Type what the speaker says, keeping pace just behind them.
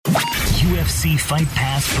UFC Fight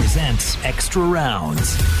Pass presents Extra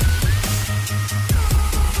Rounds.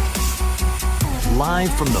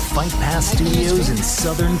 Live from the Fight Pass studios in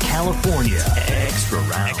Southern California. Extra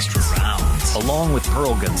Rounds. Along with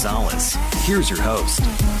Pearl Gonzalez. Here's your host,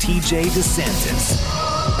 TJ DeSantis.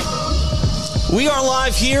 We are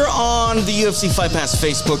live here on the UFC Fight Pass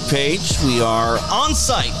Facebook page. We are on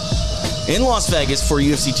site in Las Vegas for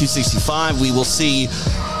UFC 265. We will see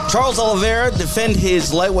Charles Oliveira defend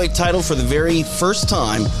his lightweight title for the very first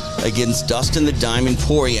time against Dustin the Diamond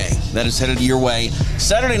Poirier. That is headed your way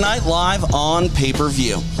Saturday night live on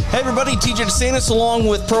pay-per-view. Hey everybody, TJ DeSantis along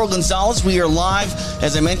with Pearl Gonzalez. We are live,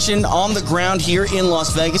 as I mentioned, on the ground here in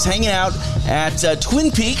Las Vegas, hanging out at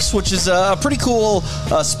Twin Peaks, which is a pretty cool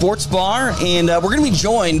sports bar. And we're going to be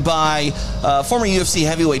joined by former UFC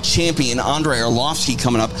heavyweight champion Andrei Arlovski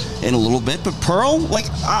coming up in a little bit. But Pearl,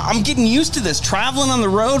 I'm getting used to this, traveling on the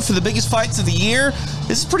road for the biggest fights of the year.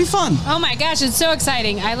 This is pretty fun. Oh my gosh, it's so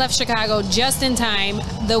exciting. I left Chicago just in time.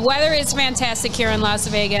 The weather is fantastic here in Las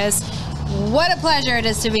Vegas. What a pleasure it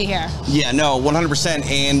is to be here. Yeah, no, 100%.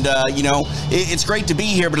 And, it's great to be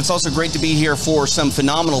here, but it's also great to be here for some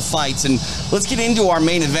phenomenal fights. And let's get into our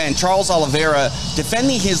main event. Charles Oliveira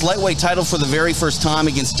defending his lightweight title for the very first time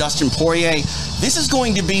against Dustin Poirier. This is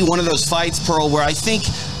going to be one of those fights, Pearl, where I think,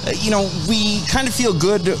 we kind of feel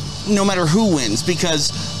good no matter who wins,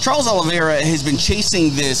 because Charles Oliveira has been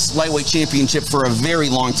chasing this lightweight championship for a very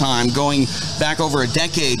long time, going back over a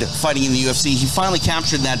decade fighting in the UFC. He finally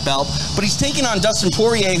captured that belt, but he's taking on Dustin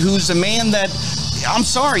Poirier, who's a man that, I'm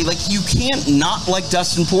sorry, you can't not like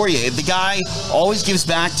Dustin Poirier. The guy always gives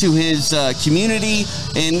back to his community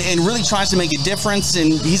and really tries to make a difference,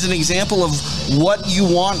 and he's an example of what you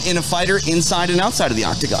want in a fighter inside and outside of the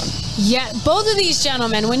octagon. Yeah, both of these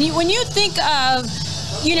gentlemen, when you think of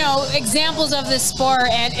examples of this sport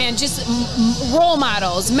and just role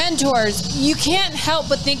models, mentors, you can't help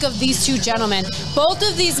but think of these two gentlemen. Both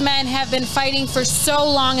of these men have been fighting for so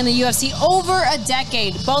long in the UFC, over a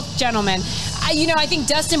decade, both gentlemen. I think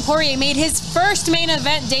Dustin Poirier made his first main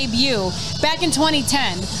event debut back in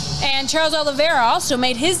 2010. And Charles Oliveira also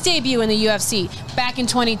made his debut in the UFC back in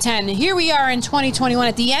 2010. Here we are in 2021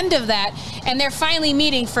 at the end of that, and they're finally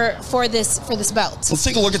meeting for this belt. Let's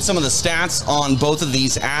take a look at some of the stats on both of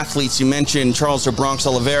these athletes. You mentioned Charles the Bronx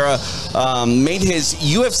Oliveira made his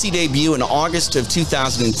UFC debut in August of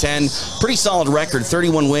 2010. Pretty solid record,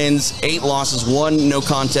 31 wins, 8 losses, 1 no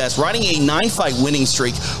contest, riding a 9-fight winning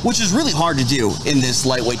streak, which is really hard to do in this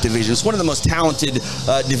lightweight division. It's one of the most talented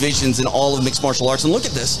divisions in all of mixed martial arts. And look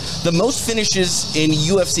at this. The most finishes in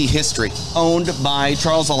UFC history owned by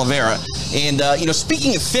Charles Oliveira. And,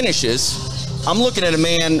 speaking of finishes, I'm looking at a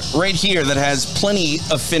man right here that has plenty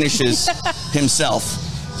of finishes himself.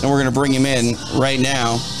 And we're going to bring him in right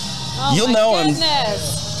now. Oh, you'll know him.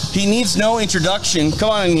 Goodness. He needs no introduction. Come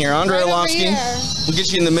on in here, Andrei Arlovski. We'll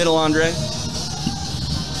get you in the middle, Andrei.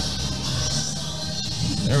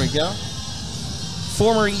 There we go.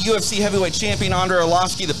 Former UFC heavyweight champion Andrei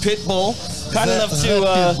Arlovski, the pit bull. Kind enough to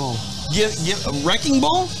give a wrecking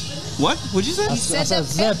ball? What? What'd you say? I said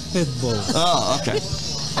that pit bull. Oh, okay.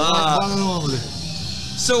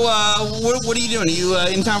 So, what are you doing? Are you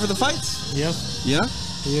in time for the fights? Yep. Yeah?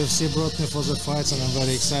 UFC brought me for the fights, and I'm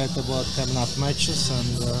very excited about coming up matches,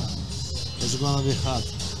 and it's gonna be hot.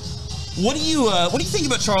 What do you think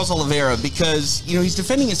about Charles Oliveira? Because he's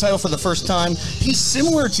defending his title for the first time. He's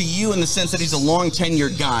similar to you in the sense that he's a long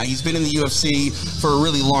tenured guy. He's been in the UFC for a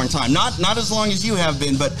really long time. Not as long as you have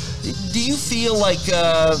been, but do you feel like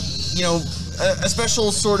a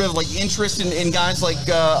special sort of interest in guys like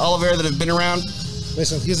Oliveira that have been around?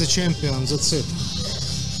 Listen, he's a champion. That's it.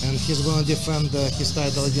 And he's going to defend his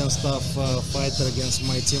title against tough fighter, against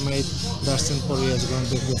my teammate Dustin Poirier. It's going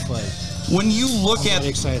to be a good fight. When you look I'm very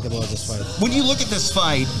excited about this fight. When you look at this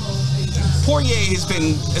fight, Poirier has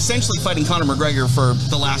been essentially fighting Conor McGregor for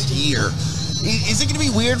the last year. Is it going to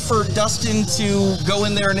be weird for Dustin to go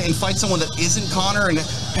in there and fight someone that isn't Conor and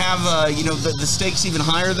have the stakes even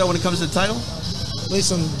higher though when it comes to the title?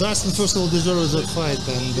 Listen, Dustin first of all deserves that fight,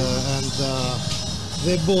 and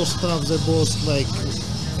they're both tough. They're both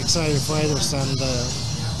exciting fighters, and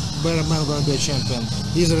better man going to be a champion.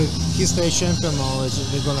 Either he stays champion or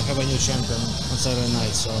we're going to have a new champion on Saturday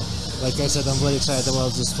night. So, like I said, I'm very excited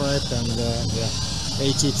about this fight, and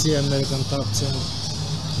ATT, American Top Team,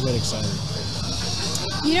 very excited.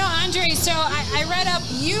 Andrei, so I read up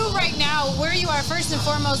you right now, where you are first and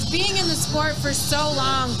foremost, being in the sport for so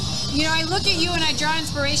long. I look at you and I draw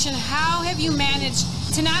inspiration. How have you managed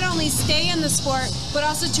to not only stay in the sport, but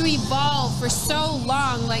also to evolve for so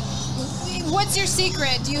long? what's your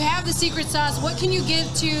secret? Do you have the secret sauce? What can you give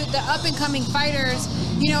to the up-and-coming fighters,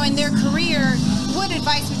 in their career? What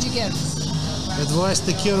advice would you give? Advice: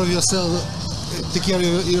 take care of yourself. Take care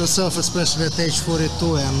of yourself, especially at age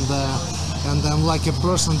 42. And I'm like a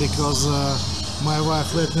person because my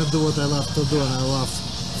wife let me do what I love to do, and I love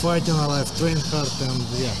fighting. I love training hard, and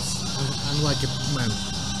I'm like a man.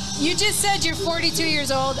 You just said you're 42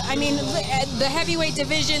 years old. I mean, the heavyweight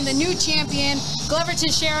division, the new champion, Glover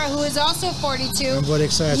Teixeira, who is also 42. I'm very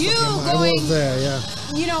excited for him. I was there, yeah.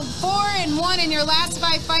 4-1 in your last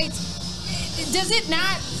 5 fights. Is it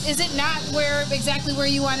not exactly where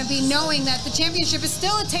you want to be, knowing that the championship is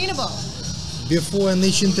still attainable? Before in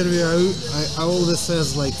each interview, I always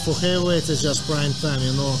says, like, for heavyweights, it's just prime time,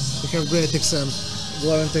 We have great examples.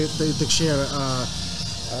 Glover Teixeira,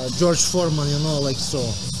 George Foreman,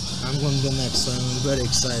 so. I'm going to be next, so I'm very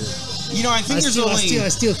excited. I think I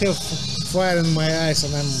still have fire in my eyes,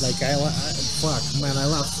 and I'm like, I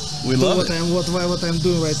love. We love what I'm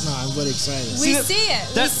doing right now. I'm very excited. We see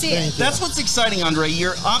it. That's what's exciting, Andre.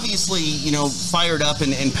 You're obviously, fired up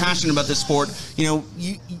and passionate about this sport.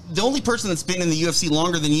 The only person that's been in the UFC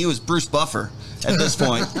longer than you is Bruce Buffer at this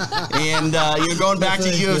point. And you're going back to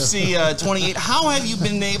UFC 28. How have you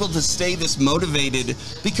been able to stay this motivated?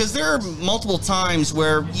 Because there are multiple times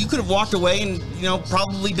where you could have walked away and,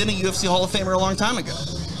 probably been a UFC Hall of Famer a long time ago.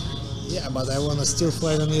 Yeah, but I want to still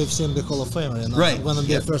fight in the UFC and be Hall of Famer. Right. I'm going to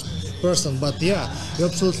be the first person. But yeah, you're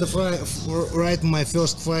absolutely right. My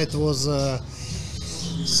first fight was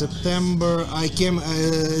September. I came.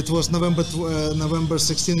 It was November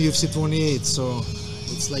 16, UFC 28. So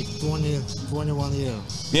it's like 21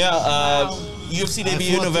 years. Yeah. UFC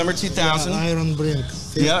debut November 2000. Iron Brink.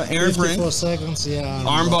 Yeah, Aaron Brink. 54 seconds. Yeah.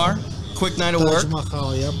 Armbar. Quick night of work. Taj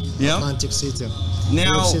Mahal. Yep. Atlantic City.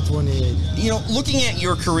 Now, UFC 28. Looking at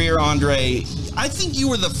your career, Andre, I think you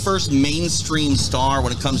were the first mainstream star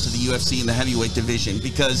when it comes to the UFC and the heavyweight division,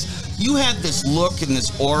 because you had this look and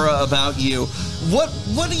this aura about you. What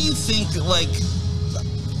do you think, you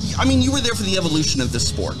were there for the evolution of this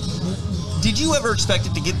sport. Did you ever expect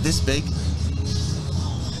it to get this big?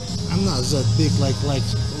 I'm not that big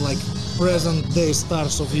like present day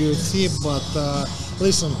stars of UFC, but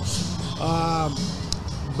listen,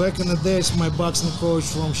 back in the days, my boxing coach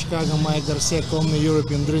from Chicago, Mike Garcia, called me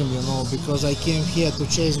European Dream, because I came here to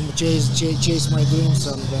chase my dreams,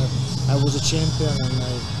 and I was a champion, and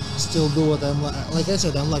I still do what I'm like I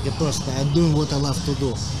said, I'm like a person. I'm doing what I love to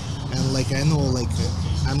do, and I know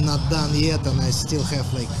I'm not done yet, and I still have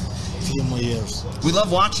a few more years. We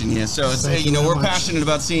love watching you, so it's, we're passionate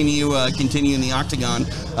about seeing you continue in the octagon.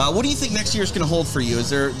 What do you think next year is going to hold for you? Is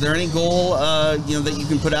there any goal that you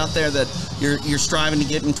can put out there that you're striving to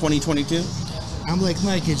get in 2022? I'm like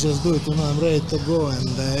Nike, just do it. I'm ready to go,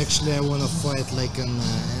 and actually I want to fight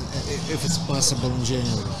if it's possible in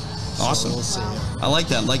January. Awesome. So we'll see, yeah. I like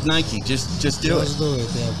that. Like Nike, just do it. Just do it,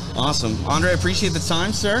 yeah. Awesome. Andre, I appreciate the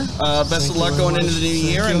time, sir. Best of luck going into the new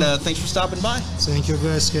year, and thanks for stopping by. Thank you,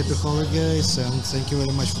 guys. Happy holidays, and thank you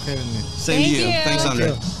very much for having me. Same to you. Thanks,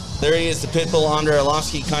 Andre. There he is, the Pitbull, Andre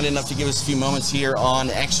Arlovski, kind enough to give us a few moments here on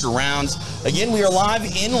Extra Rounds. Again, we are live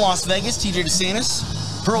in Las Vegas. TJ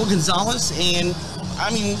DeSantis, Pearl Gonzalez, and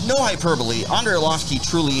no hyperbole. Andre Arlovski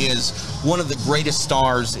truly is one of the greatest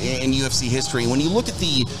stars in UFC history. When you look at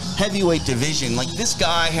the heavyweight division, this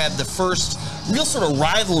guy had the first real sort of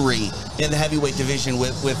rivalry in the heavyweight division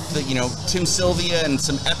with Tim Sylvia and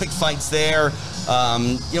some epic fights there.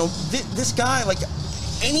 This guy,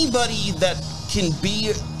 anybody that can be,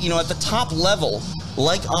 at the top level,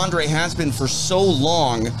 like Andre has been for so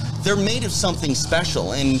long, they're made of something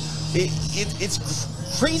special. And it's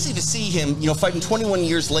crazy to see him, fighting 21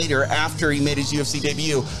 years later after he made his UFC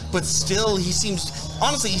debut, but still he seems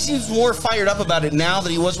more fired up about it now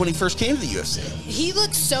than he was when he first came to the UFC. He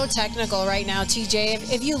looks so technical right now,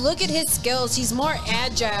 TJ. If you look at his skills, he's more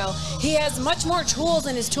agile. He has much more tools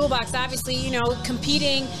in his toolbox, obviously,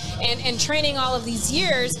 competing and training all of these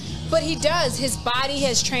years, but his body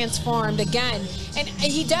has transformed again, and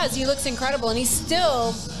he looks incredible, and he's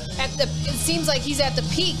still it seems like he's at the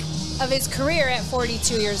peak of his career at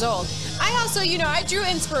 42 years old. I also, I drew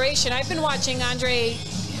inspiration. I've been watching Andre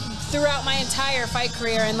throughout my entire fight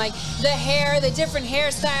career, and the hair, the different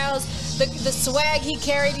hairstyles, the swag he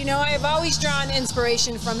carried, I've always drawn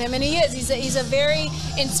inspiration from him, and he's a very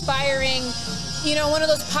inspiring, one of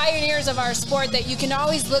those pioneers of our sport that you can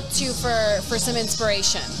always look to for some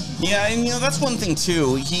inspiration. Yeah, and that's one thing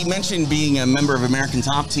too. He mentioned being a member of American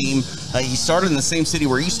Top Team. He started in the same city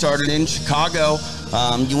where you started in, Chicago.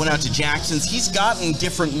 You went out to Jackson's. He's gotten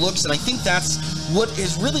different looks, and I think that's what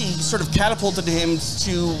has really sort of catapulted him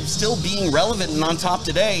to still being relevant and on top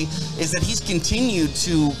today, is that he's continued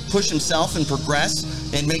to push himself and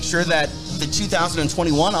progress and make sure that the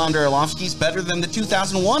 2021 Andrei Arlovski is better than the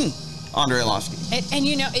 2001 Andrei Arlovski. And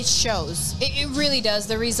it shows. It really does.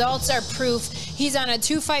 The results are proof. He's on a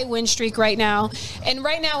 2-fight win streak right now. And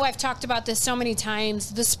right now, I've talked about this so many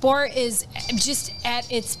times, the sport is just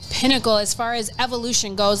at its pinnacle as far as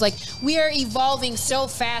evolution goes. Like, we are evolving so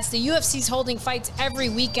fast. The UFC's holding fights every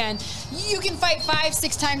weekend. You can fight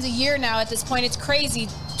 5-6 times a year now at this point. It's crazy.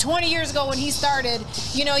 20 years ago when he started,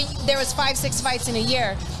 there was 5-6 fights in a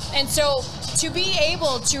year. And so to be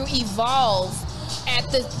able to evolve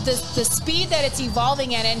at the speed that it's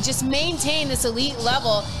evolving at and just maintain this elite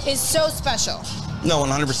level is so special. No,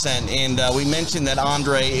 100%. And we mentioned that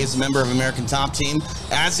Andre is a member of American Top Team,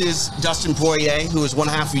 as is Dustin Poirier, who is one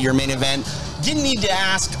half of your main event. Didn't need to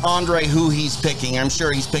ask Andre who he's picking. I'm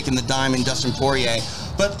sure he's picking the Diamond, Dustin Poirier.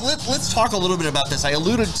 But let's talk a little bit about this. I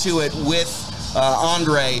alluded to it with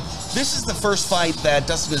Andre. This is the first fight that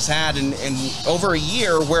Dustin has had in over a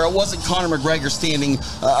year where it wasn't Conor McGregor standing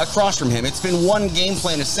across from him. It's been one game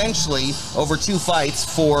plan essentially over 2 fights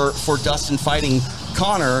for Dustin fighting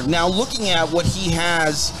Conor. Now, looking at what he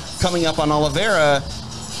has coming up on Oliveira,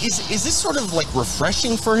 is this sort of like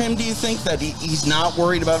refreshing for him, do you think, that he's not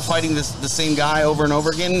worried about fighting the same guy over and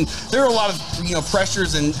over again? There are a lot of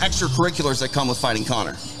pressures and extracurriculars that come with fighting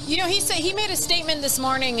Conor. He made a statement this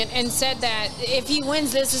morning and said that if he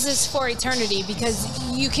wins this is for eternity, because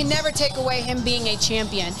you can never take away him being a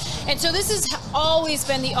champion. And so this has always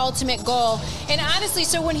been the ultimate goal. And honestly,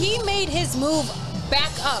 so when he made his move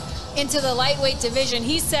back up into the lightweight division,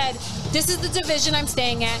 he said, this is the division I'm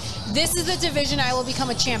staying at. This is the division I will become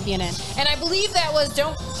a champion in. And I believe it was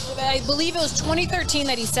 2013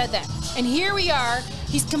 that he said that. And here we are.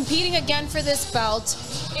 He's competing again for this belt.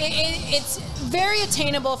 It's very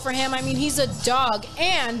attainable for him. I mean, he's a dog.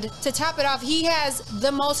 And to top it off, he has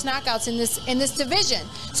the most knockouts in this division.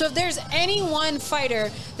 So if there's any one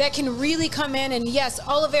fighter that can really come in, and yes,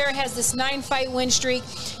 Oliveira has this 9-fight win streak.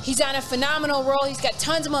 He's on a phenomenal roll. He's got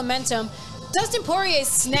tons of momentum. Dustin Poirier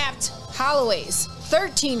snapped Holloway's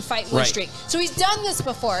 13-fight win streak. So he's done this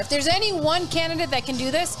before. If there's any one candidate that can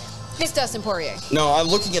do this, it's Dustin Poirier. No, I'm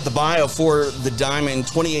looking at the bio for the Diamond,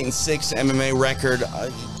 28-6 MMA record. A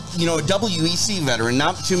WEC veteran,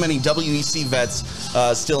 not too many WEC vets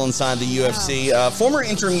still inside the UFC. Wow. Former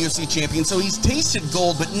interim UFC champion, so he's tasted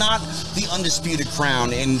gold, but not the undisputed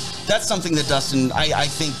crown. And that's something that Dustin, I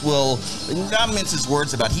think, will not mince his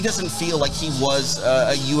words about. He doesn't feel like he was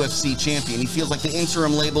a UFC champion. He feels like the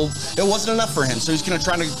interim label, it wasn't enough for him. So he's going to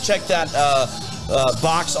try to check that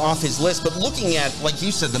box off his list. But looking at, like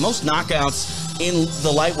you said, the most knockouts in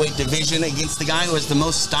the lightweight division against the guy who has the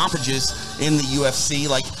most stoppages in the UFC,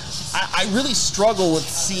 like, I really struggle with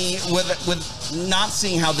not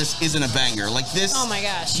seeing how this isn't a banger. Like this. Oh my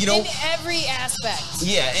gosh. In every aspect.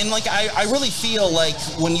 Yeah, and like I really feel like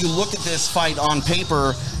when you look at this fight on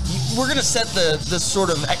paper, we're going to set the sort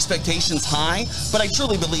of expectations high, but I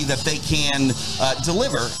truly believe that they can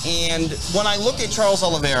deliver. And when I look at Charles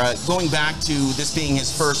Oliveira, going back to this being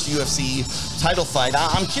his first UFC title fight,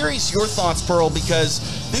 I'm curious your thoughts, Pearl, because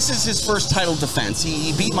this is his first title defense.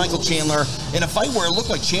 He beat Michael Chandler in a fight where it looked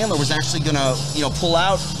like Chandler was actually going to pull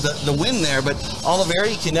out the win there, but Oliveira,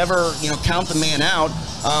 you can never count the man out.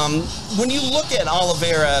 When you look at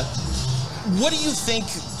Oliveira, what do you think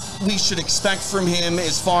we should expect from him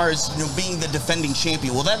as far as being the defending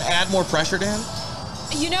champion? Will that add more pressure to him?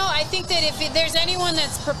 I think that if there's anyone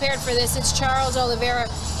that's prepared for this, it's Charles Oliveira.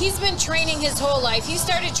 He's been training his whole life. He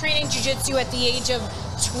started training jiu-jitsu at the age of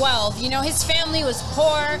 12. His family was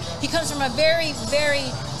poor. He comes from a very, very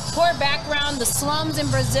poor background, the slums in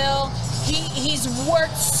Brazil. He's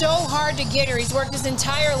worked so hard to get here. He's worked his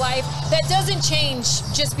entire life. That doesn't change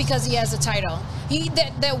just because he has a title.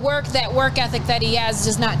 That work ethic that he has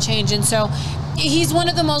does not change. And so he's one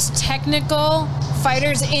of the most technical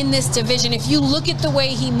fighters in this division. If you look at the way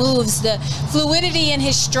he moves, the fluidity in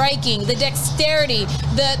his striking, the dexterity,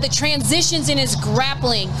 the transitions in his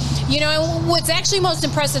grappling, what's actually most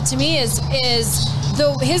impressive to me is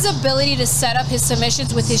his ability to set up his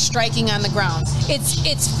submissions with his striking on the ground.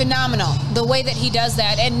 It's phenomenal the way that he does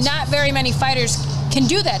that, and not very many fighters can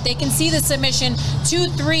do that. They can see the submission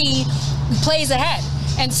 2-3 plays ahead.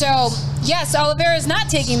 And so Yes, Oliveira is not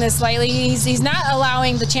taking this lightly. He's not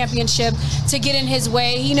allowing the championship to get in his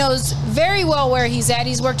way. He knows very well where he's at.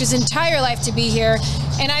 He's worked his entire life to be here,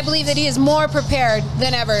 and I believe that he is more prepared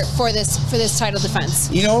than ever for this title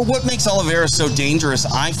defense. You know, what makes Oliveira so dangerous,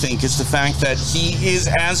 I think, is the fact that he is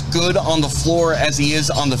as good on the floor as he is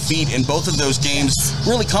on the feet, and both of those games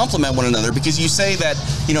really complement one another, because you say that,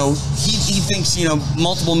 you know, he thinks, you know,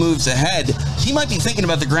 multiple moves ahead. He might be thinking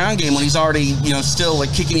about the ground game when he's already, you know, still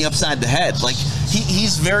like kicking you upside the head. Like,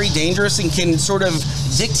 he's very dangerous and can sort of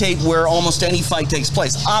dictate where almost any fight takes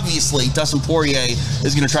place. Obviously, Dustin Poirier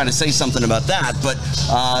is going to try to say something about that, but,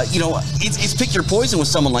 you know, it's pick your poison with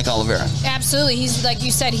someone like Oliveira. Absolutely. He's, like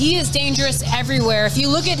you said, he is dangerous everywhere. If you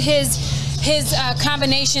look at his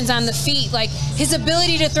combinations on the feet, like his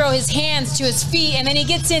ability to throw his hands to his feet, and then he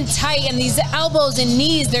gets in tight, and these elbows and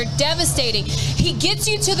knees, they're devastating. He gets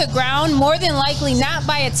you to the ground more than likely not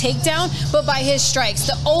by a takedown, but by his strikes,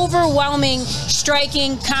 the overwhelming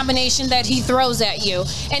striking combination that he throws at you.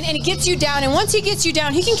 And it gets you down, and once he gets you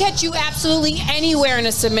down, he can catch you absolutely anywhere in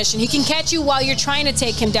a submission. He can catch you while you're trying to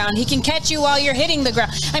take him down. He can catch you while you're hitting the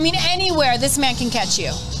ground. I mean, anywhere this man can catch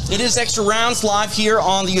you. It is Extra Rounds live here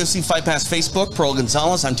on the UFC Fight Pass Facebook. Pearl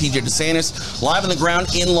Gonzalez, I'm TJ DeSantis, live on the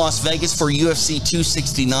ground in Las Vegas for UFC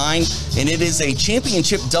 269. And it is a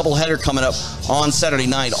championship doubleheader coming up on Saturday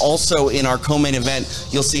night. Also in our co-main event,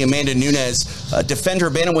 you'll see Amanda Nunes defend her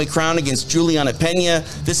bantamweight crown against Juliana Pena.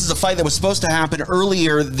 This is a fight that was supposed to happen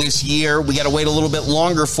earlier this year. We got to wait a little bit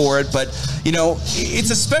longer for it. But, you know,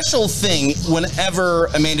 it's a special thing whenever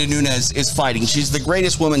Amanda Nunes is fighting. She's the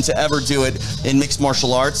greatest woman to ever do it in mixed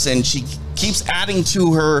martial arts, and she keeps adding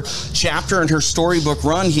to her chapter and her storybook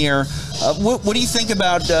run here. What do you think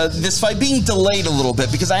about this fight being delayed a little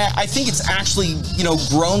bit? Because I think it's actually, you know,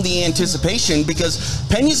 grown the anticipation, because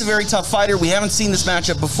Pena's a very tough fighter. We haven't seen this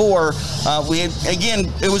matchup before.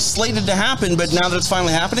 It was slated to happen, but now that it's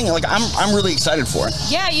finally happening, like I'm really excited for it.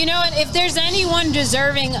 Yeah, you know, and if there's anyone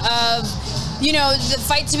deserving of, you know, the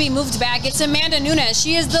fight to be moved back, it's Amanda Nunes.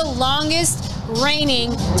 She is the longest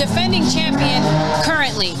reigning defending champion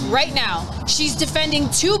currently, right now. She's defending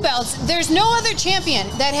 2 belts. There's no other champion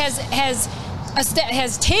that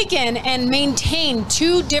has taken and maintained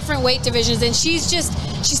 2 different weight divisions, and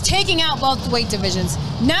she's taking out both weight divisions.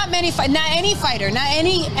 Not any fighter, not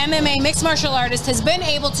any MMA mixed martial artist has been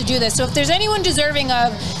able to do this. So if there's anyone deserving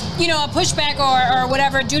of, you know, a pushback or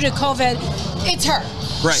whatever due to COVID, it's her.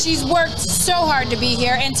 Right. She's worked so hard to be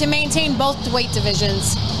here and to maintain both the weight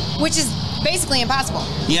divisions, which is basically impossible.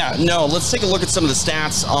 Yeah, no, let's take a look at some of the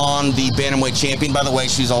stats on the bantamweight champion. By the way,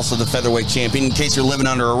 she's also the featherweight champion. In case you're living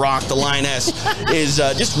under a rock, the Lioness is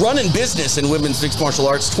just running business in women's mixed martial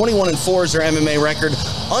arts. 21-4 is her MMA record.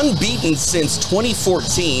 Unbeaten since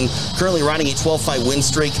 2014. Currently riding a 12-fight win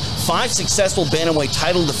streak. 5 successful bantamweight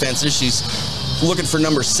title defenses. She's looking for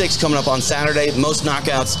number 6 coming up on Saturday. Most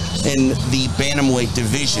knockouts in the bantamweight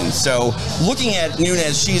division. So looking at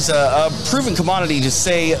Nunes, she's a proven commodity to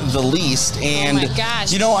say the least. And, oh my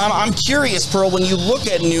gosh. You know, I'm curious, Pearl, when you look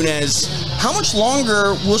at Nunes, how much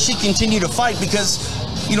longer will she continue to fight? Because,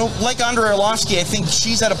 you know, like Andrei Arlovski, I think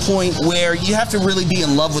she's at a point where you have to really be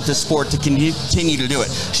in love with this sport to continue to do it.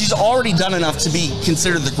 She's already done enough to be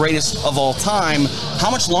considered the greatest of all time. How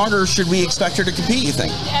much longer should we expect her to compete, you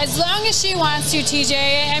think? As long as she wants to,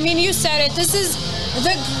 TJ. I mean, you said it. This is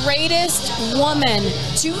the greatest woman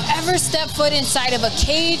to ever step foot inside of a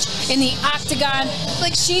cage, in the octagon.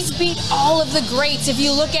 Like, she's beat all of the greats if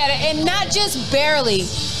you look at it, and not just barely,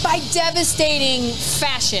 by devastating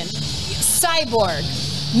fashion. Cyborg,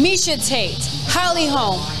 Miesha Tate, Holly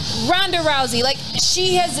Holm, Ronda Rousey, like,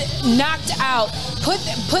 she has knocked out,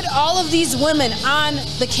 put all of these women on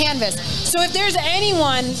the canvas. So if there's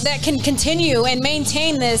anyone that can continue and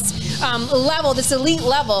maintain this level, this elite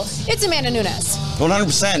level, it's Amanda Nunes.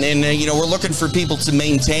 100%. And, you know, we're looking for people to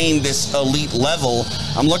maintain this elite level.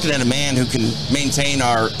 I'm looking at a man who can maintain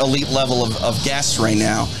our elite level of guests right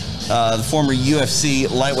now. The former UFC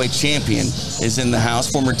lightweight champion is in the house,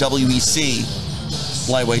 former WEC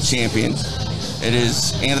lightweight champion. It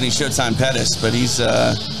is Anthony Showtime Pettis, but he's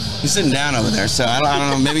sitting down over there, so I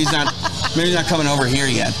don't know. Maybe he's not coming over here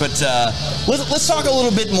yet. But let's talk a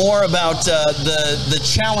little bit more about the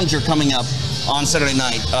challenger coming up on Saturday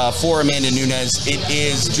night for Amanda Nunes. It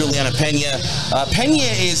is Juliana Pena. Pena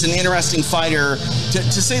is an interesting fighter,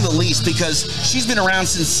 to say the least, because she's been around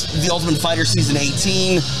since The Ultimate Fighter season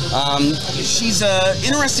 18. She's an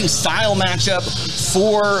interesting style matchup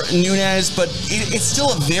for Nunes, but it's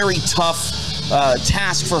still a very tough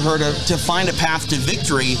task for her to find a path to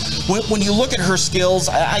victory. When you look at her skills,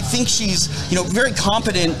 I think she's, you know, very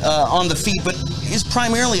competent on the feet, but is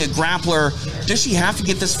primarily a grappler does she have to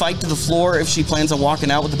get this fight to the floor if she plans on walking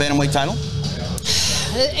out with the bantamweight title?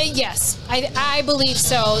 Yes, I believe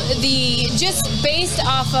so. Just based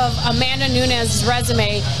off of Amanda Nunes'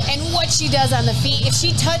 resume and what she does on the feet, if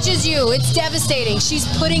she touches you, it's devastating. She's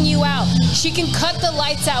putting you out. She can cut the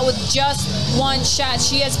lights out with just one shot.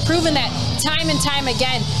 She has proven that time and time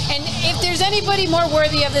again. And if there's anybody more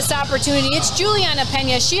worthy of this opportunity, it's Juliana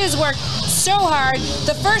Pena. She has worked so hard.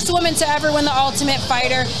 The first woman to ever win the Ultimate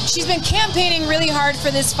Fighter. She's been campaigning really hard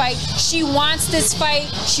for this fight. She wants this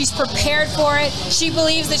fight. She's prepared for it. She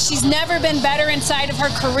believes that she's never been better inside of her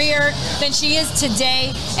career than she is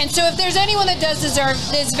today. And so if there's anyone that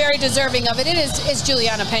is very deserving of it, it's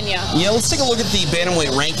Juliana Pena. Yeah, let's take a look at the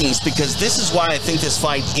bantamweight rankings, because this is why I think this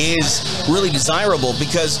fight is really desirable,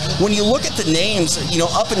 because when you look at the names,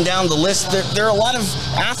 up and down the list, there are a lot of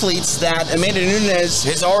athletes that Amanda Nunes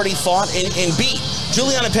has already fought and beat.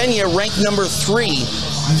 Juliana Pena ranked number 3.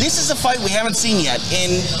 This is a fight we haven't seen yet.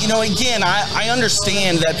 And, again, I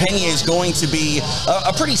understand that Pena is going to be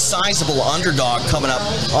a pretty sizable underdog coming up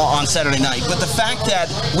on Saturday night. But the fact that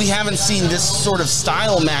we haven't seen this sort of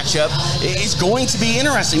style matchup is going to be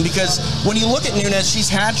interesting, because when you look at Nunes, she's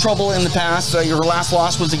had trouble in the past. Her last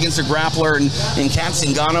loss was against a grappler in Kat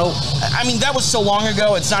Zingano. I mean, that was so long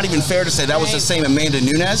ago, it's not even fair to say that was the same Amanda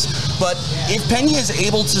Nunes. But if Pena is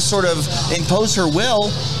able to sort of impose her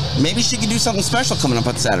will, maybe she could do something special coming up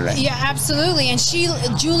on Saturday. Yeah, absolutely. And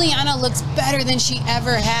Juliana looks better than she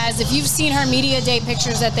ever has. If you've seen her media day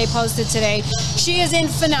pictures that they posted today, she is in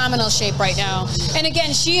phenomenal shape right now. And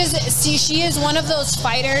again, she is one of those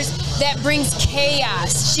fighters that brings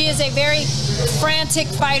chaos. She is a very frantic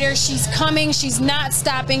fighter. She's coming, she's not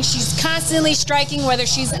stopping, she's constantly striking, whether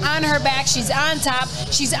she's on her back, she's on top,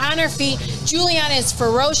 she's on her feet. Juliana is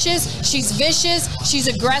ferocious, she's vicious, she's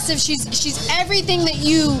aggressive, she's everything that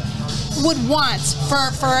you would want for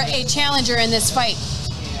a challenger in this fight.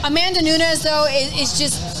 Amanda Nunes, though,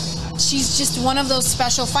 she's just one of those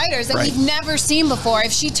special fighters that we've never seen before.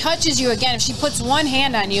 If she touches you again, if she puts one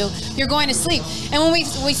hand on you, you're going to sleep. And when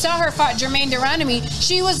we saw her fight Germaine de Randamie,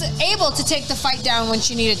 she was able to take the fight down when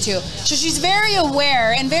she needed to. So she's very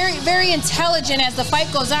aware and very, very intelligent as the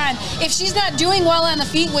fight goes on. If she's not doing well on the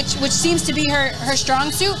feet, which seems to be her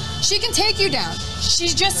strong suit, she can take you down.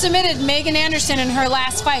 She's just submitted Megan Anderson in her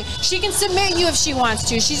last fight. She can submit you if she wants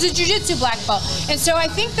to. She's a jiu-jitsu black belt. And so I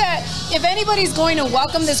think that if anybody's going to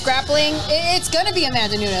welcome this grappling, it's going to be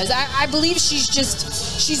Amanda Nunes. I believe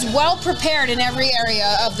she's well prepared in every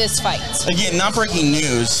area of this fight. Again, not breaking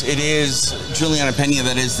news. It is Juliana Pena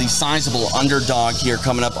that is the sizable underdog here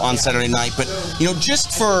coming up on Saturday night. But,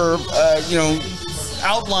 just for,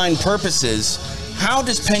 outline purposes, how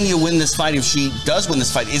does Pena win this fight if she does win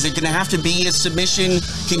this fight? Is it going to have to be a submission?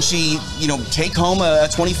 Can she, take home a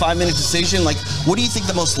 25-minute decision? Like, what do you think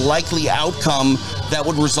the most likely outcome that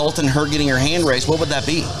would result in her getting her hand raised? What would that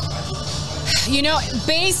be?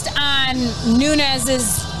 Based on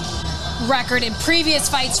Nunes's record in previous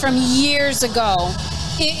fights from years ago,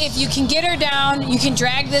 if you can get her down, you can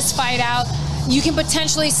drag this fight out, you can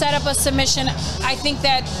potentially set up a submission. I think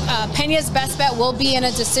that Pena's best bet will be in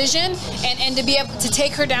a decision, and to be able to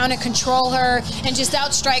take her down and control her and just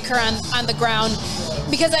outstrike her on the ground,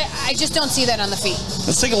 because I just don't see that on the feet.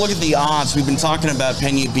 Let's take a look at the odds. We've been talking about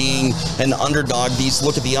Pena being an underdog. These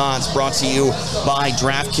look at the odds brought to you by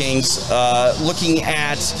DraftKings. Looking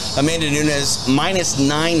at Amanda Nunes minus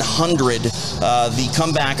 900, the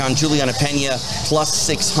comeback on Juliana Pena plus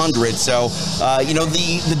 600. So,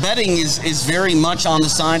 the betting is very much on the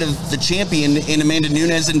side of the champion in Amanda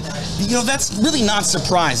Nunes, and that's really not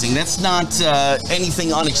surprising. That's not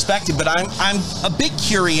anything unexpected. But I'm a bit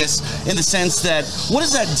curious in the sense that what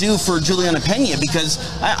does that do for Juliana Pena? Because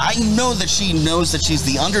I know that she knows that she's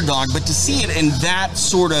the underdog, but to see it in that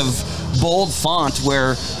sort of bold font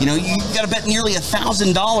where you got to bet nearly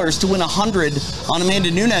 $1,000 to win 100 on Amanda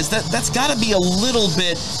Nunes, that's got to be a little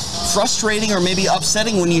bit frustrating or maybe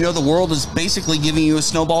upsetting when the world is basically giving you a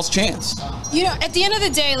snowball's chance. At the end of the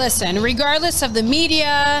day, listen, regardless of the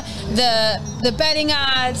media, the betting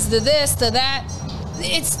odds, the this, the that,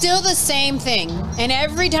 it's still the same thing. And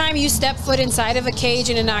every time you step foot inside of a cage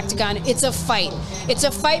in an octagon, it's a fight. It's a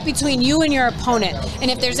fight between you and your opponent. And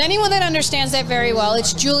if there's anyone that understands that very well,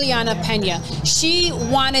 it's Juliana Pena. She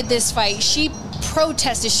wanted this fight. She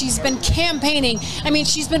protested. She's been campaigning. I mean,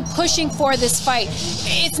 she's been pushing for this fight.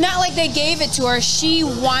 It's not like they gave it to her. She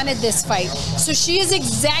wanted this fight. So she is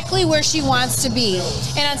exactly where she wants to be.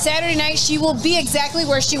 And on Saturday night, she will be exactly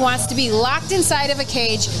where she wants to be, locked inside of a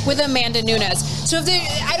cage with Amanda Nunes. So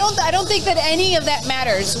I don't think that any of that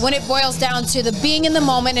matters when it boils down to the being in the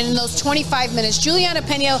moment, and in those 25 minutes, Juliana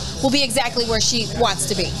Pena will be exactly where she wants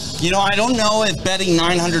to be. You know, I don't know if betting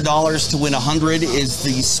 $900 to win 100 is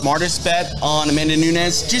the smartest bet on Amanda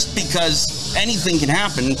Nunes, just because anything can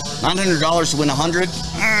happen. $900 to win 100,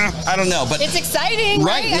 I don't know, but it's exciting,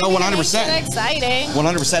 right? No, 100%. It's exciting.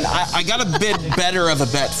 100%. I got a bit better of a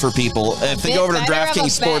bet for people if they go over to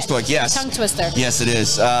DraftKings Sportsbook. Yes, tongue twister. Yes, it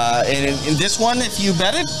is. And in this one, if you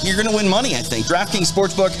bet it, you're going to win money. I think DraftKings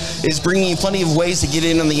Sportsbook is bringing you plenty of ways to get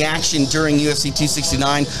in on the action during UFC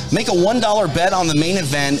 269. Make a $1 bet on the main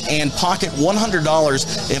event and pocket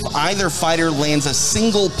 $100 if either fighter lands a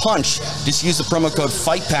single punch. Just use the promo code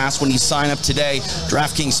FightPass when you sign up today.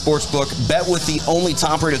 DraftKings Sportsbook. Bet with the only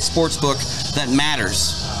top-rated sportsbook that matters.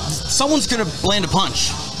 Someone's going to land a punch.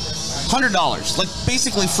 $100, like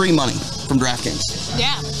basically free money from DraftKings.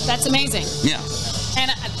 Yeah, that's amazing. Yeah.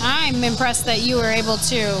 And I'm impressed that you were able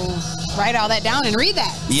to write all that down and read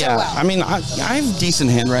that Yeah, so well. I mean, I have decent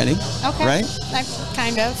handwriting. Okay. Right?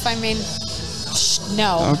 I mean,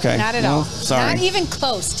 no. Okay. Not at Well, all. sorry. Not even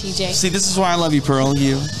close, TJ. See, this is why I love you, Pearl.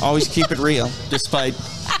 You always keep it real, despite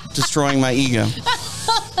destroying my ego.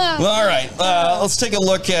 Well, all right. Let's take a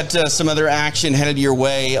look at some other action headed your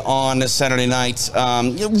way on Saturday night.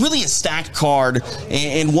 Really a stacked card,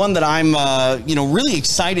 and one that I'm, really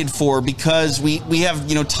excited for, because we have,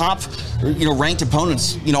 top, ranked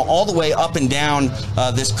opponents, all the way up and down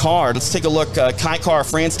this card. Let's take a look. Kai Kara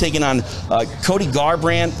France taking on Cody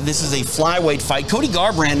Garbrandt. This is a flyweight fight. Cody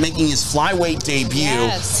Garbrandt making his flyweight debut.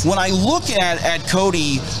 Yes. When I look at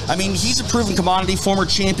Cody, I mean, he's a proven commodity, former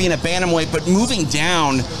champion at bantamweight, but moving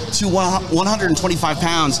down to 125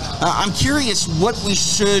 pounds. I'm curious what we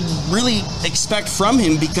should really expect from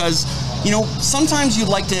him, because sometimes you'd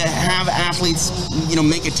like to have athletes,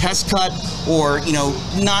 make a test cut, or,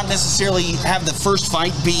 not necessarily have the first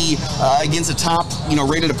fight be against a top,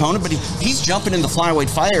 rated opponent, but he's jumping in the flyweight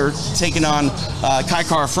fire, taking on Kai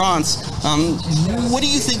Kara France. What do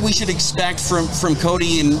you think we should expect from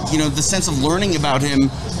Cody, and, the sense of learning about him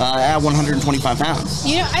at 125 pounds?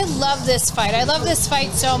 I love this fight. I love this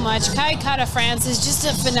fight so much. Kai Kara France is just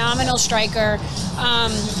a phenomenal striker.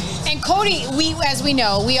 And Cody, we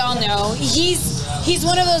all know, he's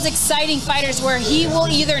one of those exciting fighters where he will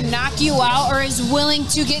either knock you out or is willing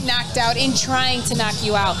to get knocked out in trying to knock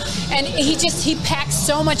you out. And he packs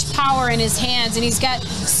so much power in his hands, and he's got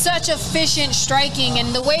such efficient striking,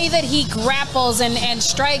 and the way that he grapples and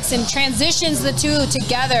strikes and transitions the two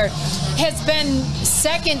together has been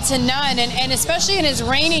second to none. And especially in his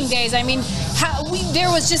reigning days, I mean, there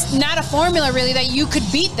was just not a formula really that you could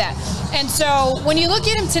beat that. And so when you look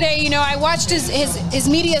at him today, I watched his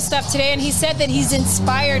media stuff today, and he said that he's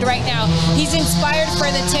inspired right now. He's inspired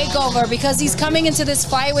for the takeover because he's coming into this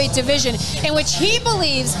flyweight division, in which he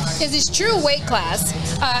believes is his true weight class,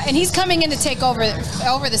 and he's coming in to take over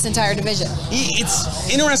this entire division.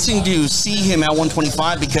 It's interesting to see him at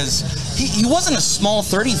 125, because he wasn't a small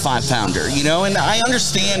 35-pounder, and I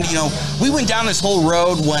understand, we went down this whole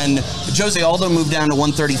road when Jose Aldo moved down to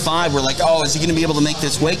 135. We're like, oh, is he going to be able to make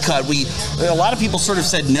this weight cut? A lot of people sort of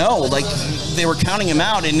said no, like they were counting him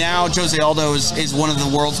out, and now Jose Aldo is one of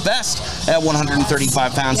the world's best at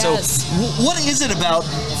 135 pounds. Yes. So what is it about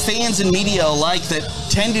fans and media alike that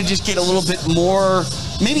tend to just get a little bit more,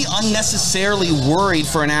 maybe unnecessarily worried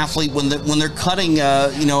for an athlete when they're cutting,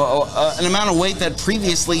 an amount of weight that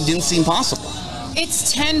previously didn't seem possible?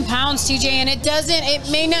 It's 10 pounds, TJ, and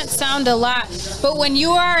it may not sound a lot, but when you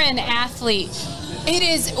are an athlete, it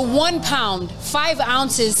is 1 pound, 5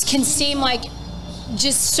 ounces can seem like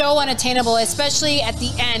just so unattainable, especially at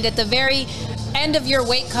the very end of your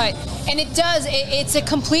weight cut. And it's a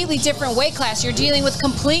completely different weight class. You're dealing with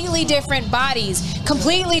completely different bodies,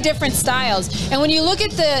 completely different styles. And when you look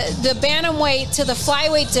at the bantamweight to the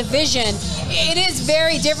flyweight division, it is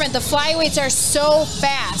very different. The flyweights are so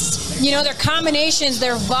fast. Their combinations,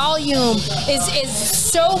 their volume is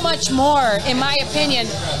so much more, in my opinion,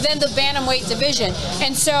 than the bantamweight division.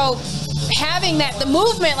 And so having the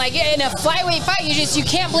movement, like in a flyweight fight, you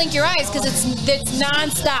can't blink your eyes, because it's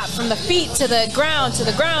nonstop from the feet to the ground, to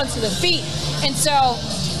the ground, to the feet. And so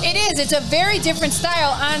it's a very different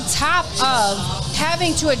style, on top of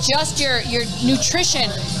having to adjust your nutrition,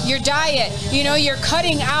 your diet. You're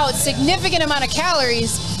cutting out significant amount of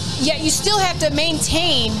calories. yet you still have to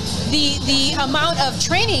maintain the amount of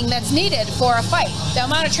training that's needed for a fight, the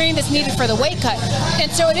amount of training that's needed for the weight cut.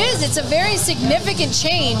 And so it's a very significant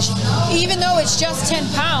change, even though it's just 10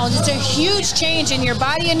 pounds. It's a huge change in your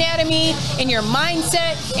body anatomy, in your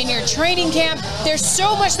mindset, in your training camp. There's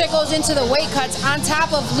so much that goes into the weight cuts on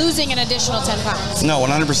top of losing an additional 10 pounds. No,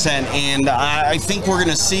 100%. And I think we're going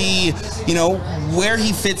to see, where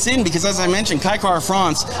he fits in, because as I mentioned, Kai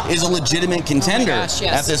Kara-France is a legitimate contender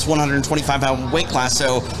at this 125-pound weight class.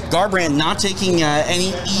 So Garbrandt not taking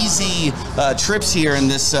any easy trips here in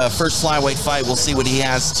this first flyweight fight. We'll see what he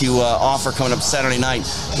has to offer coming up Saturday night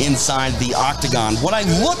inside the octagon. When I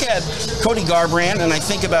look at Cody Garbrandt and I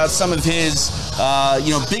think about some of his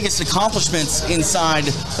biggest accomplishments inside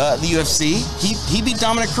the UFC, he beat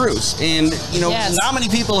Dominic Cruz. And, not many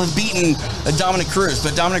people have beaten Dominic Cruz,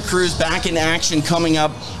 but Dominic Cruz back in action coming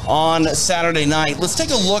up on Saturday night. Let's take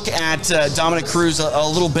a look at Dominic Cruz a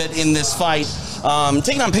little bit in this fight.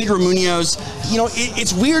 Taking on Pedro Munoz,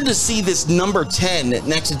 it's weird to see this number 10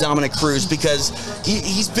 next to Dominic Cruz because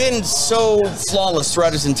he's been so flawless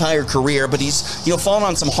throughout his entire career, but he's, fallen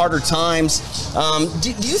on some harder times. Do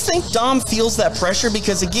you think Dom feels that pressure?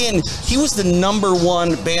 Because, again, he was the number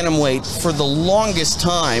one bantamweight for the longest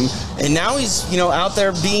time, and now he's, out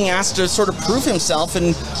there being asked to sort of prove himself,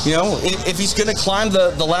 and, if he's going to climb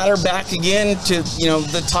the ladder back again to,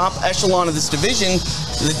 the top echelon of this division,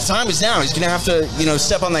 the time is now. He's going to have to,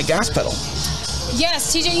 step on that gas pedal.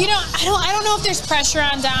 Yes, TJ. I don't know if there's pressure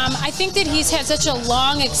on Dom. I think that he's had such a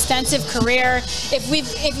long, extensive career. If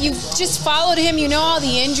you've just followed him, all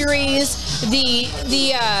the injuries,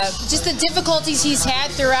 just the difficulties he's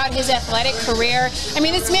had throughout his athletic career. I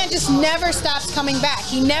mean, this man just never stops coming back.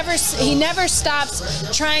 He never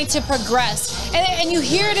stops trying to progress. And you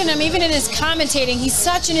hear it in him, even in his commentating. He's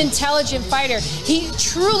such an intelligent fighter. He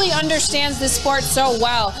truly understands this sport so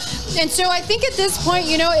well. And so I think at this point,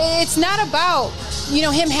 it's not about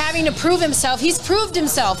him having to prove himself. He's proved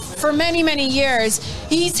himself for many, many years.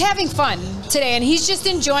 He's having fun today, and he's just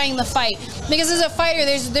enjoying the fight. Because as a fighter,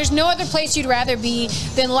 there's no other place you'd rather be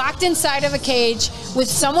than locked inside of a cage with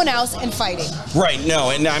someone else and fighting. Right.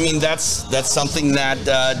 No, and I mean that's something that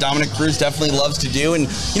Dominic Cruz definitely loves to do. And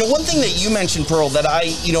one thing that you mentioned, Pearl, that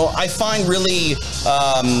I find really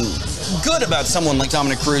good about someone like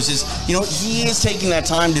Dominic Cruz is, he is taking that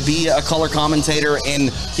time to be a color commentator,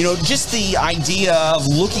 and, just the idea of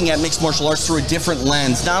looking at mixed martial arts through a different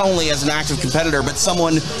lens, not only as an active competitor, but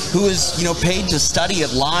someone who is, paid to study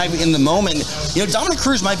it live in the moment. Dominic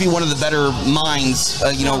Cruz might be one of the better minds,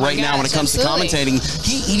 right now when it comes to commentating.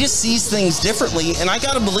 He just sees things differently, and I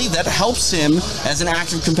got to believe that helps him as an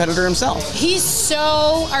active competitor himself. He's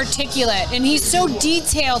so articulate, and he's so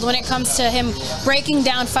detailed when it comes to him breaking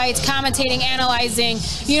down fights, commentating, analyzing.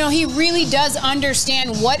 He really does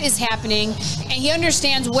understand what is happening, and he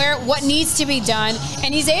understands what needs to be done,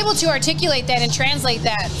 and he's able to articulate that and translate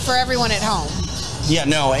that for everyone at home. Yeah,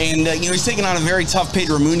 no, and he's taking on a very tough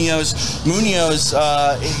Pedro Munoz. Munoz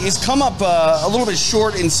has come up a little bit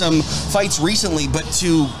short in some fights recently, but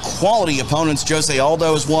to quality opponents. Jose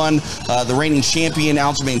Aldo is one, the reigning champion,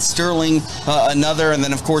 Aljamain Sterling another, and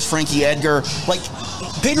then of course Frankie Edgar.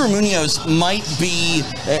 Pedro Munoz might be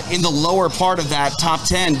in the lower part of that top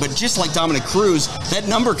 10, but just like Dominic Cruz, that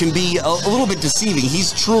number can be a little bit deceiving.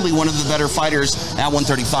 He's truly one of the better fighters at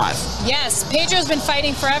 135. Yes, Pedro's been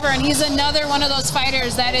fighting forever, and he's another one of those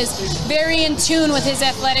fighters that is very in tune with his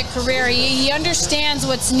athletic career. He understands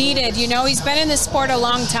what's needed. He's been in this sport a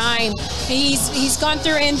long time. He's gone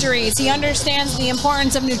through injuries. He understands the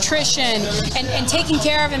importance of nutrition and taking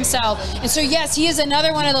care of himself. And so, yes, he is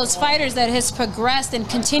another one of those fighters that has progressed and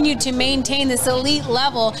continued to maintain this elite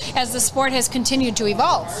level as the sport has continued to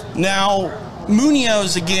evolve. Now,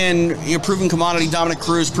 Munoz, again, proven commodity. Dominic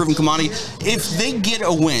Cruz, proven commodity. If they get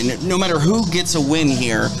a win, no matter who gets a win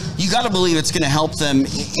here, you got to believe it's going to help them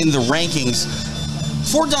in the rankings.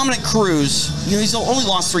 For Dominic Cruz, he's only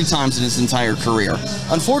lost 3 times in his entire career.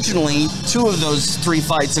 Unfortunately, 2 of those 3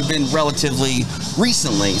 fights have been relatively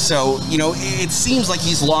recently. So, it seems like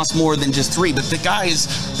he's lost more than just 3, but the guy is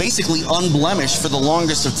basically unblemished for the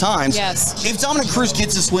longest of times. Yes. If Dominic Cruz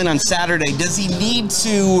gets this win on Saturday, does he need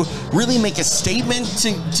to really make a statement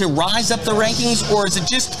to rise up the rankings, or is it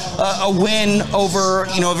just a win over,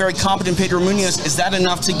 a very competent Pedro Munoz? Is that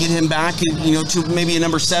enough to get him back, to maybe a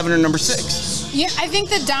number 7 or number 6? Yeah, I think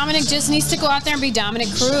that Dominic just needs to go out there and be Dominic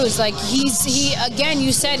Cruz. He again,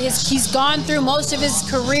 you said he's gone through most of his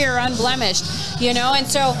career unblemished, and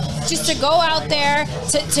so just to go out there,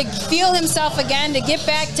 to feel himself again, to get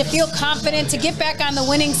back, to feel confident, to get back on the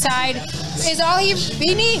winning side is all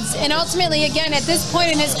he needs. And ultimately, again, at this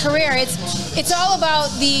point in his career, it's all about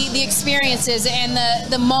the experiences and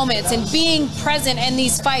the moments and being present in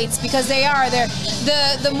these fights, because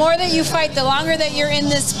the more that you fight, the longer that you're in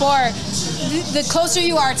this sport, the closer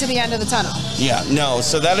you are to the end of the tunnel. Yeah, no.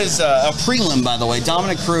 So that is a prelim, by the way.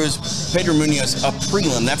 Dominic Cruz, Pedro Munoz, a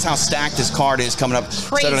prelim. That's how stacked this card is coming up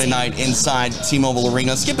Saturday night inside T-Mobile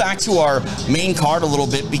Arena. Let's get back to our main card a little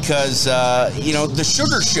bit, because, the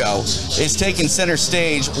Sugar Show is taking center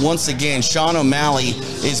stage once again. Sean O'Malley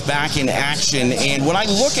is back in action. And when I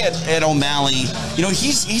look at O'Malley,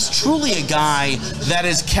 he's truly a guy that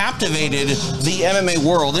has captivated the MMA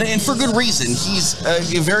world. And for good reason. He's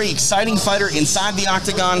a very exciting fighter inside the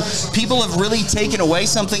octagon. People have really taken away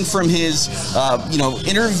something from his,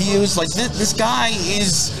 interviews. Like this guy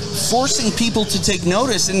is forcing people to take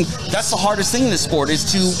notice, and that's the hardest thing in this sport, is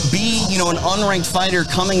to be, an unranked fighter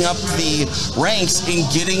coming up the ranks and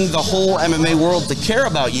getting the whole MMA world to care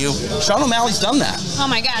about you. Sean O'Malley's done that. Oh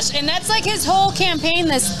my gosh, and that's like his whole campaign.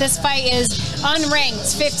 This fight is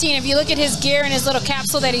unranked 15. If you look at his gear and his little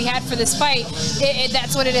capsule that he had for this fight,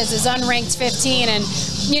 that's what it is unranked 15. And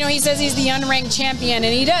he says he's the unranked champion,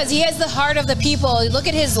 and he does. He has the heart of the people. Look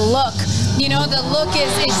at his look. The look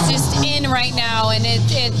is just in right now, and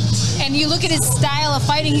and you look at his style of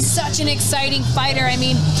fighting. He's such an exciting fighter. I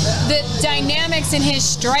mean, the dynamics in his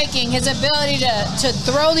striking, his ability to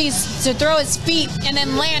throw his feet and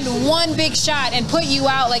then land one big shot and put you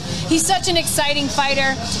out. Like, he's such an exciting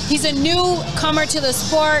fighter. He's a newcomer to the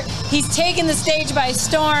sport. He's taken the stage by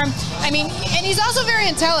storm. I mean, and he's also very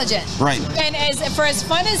intelligent. Right. And as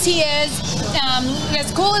fun as he is,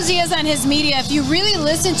 as cool as he is on his media, if you really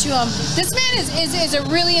listen to him, this man is a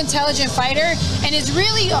really intelligent fighter and is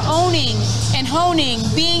really owning and honing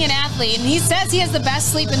being an athlete. And he says he has the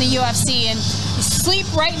best sleep in the UFC, and sleep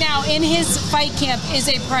right now in his fight camp is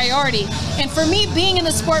a priority. And for me, being in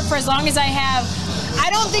the sport for as long as I have, I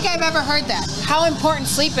don't think I've ever heard that, how important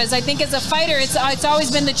sleep is. I think as a fighter, it's always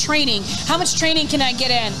been the training. How much training can I get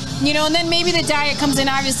in? And then maybe the diet comes in,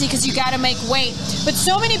 obviously, because you got to make weight. But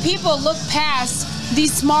so many people look past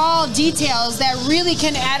these small details that really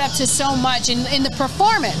can add up to so much in the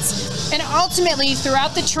performance. And ultimately,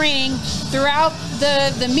 throughout the training, throughout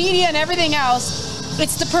the media and everything else,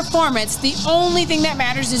 it's the performance. The only thing that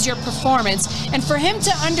matters is your performance. And for him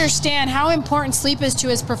to understand how important sleep is to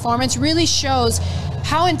his performance really shows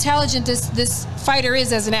how intelligent this fighter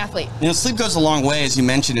is as an athlete. Sleep goes a long way, as you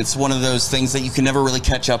mentioned. It's one of those things that you can never really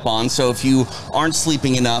catch up on. So if you aren't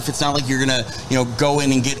sleeping enough, it's not like you're going to, go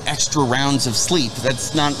in and get extra rounds of sleep.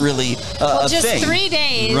 That's not really a just thing. 3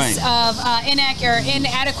 days of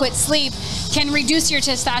inadequate sleep can reduce your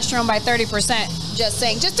testosterone by 30%. Just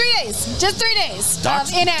saying. Just 3 days. Just 3 days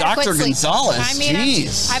of inadequate Dr. sleep. Gonzalez, I mean,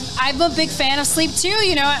 I'm a big fan of sleep too.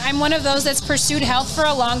 I'm one of those that's pursued health for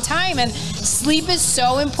a long time, and sleep is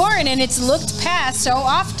so important, and it's looked past so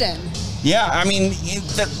often. Yeah, I mean,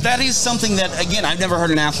 that is something that, again, I've never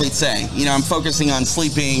heard an athlete say. I'm focusing on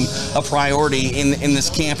sleep being a priority in this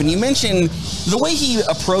camp. And you mentioned the way he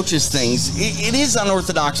approaches things. It is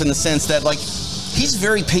unorthodox in the sense that, he's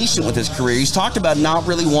very patient with his career. He's talked about not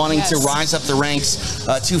really wanting to rise up the ranks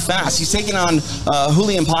too fast. He's taken on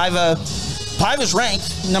Julian Paiva. Paiva's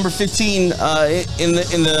ranked number 15 in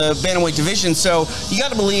the bantamweight division, so you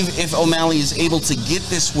got to believe if O'Malley is able to get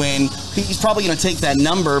this win, he's probably going to take that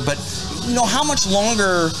number. But how much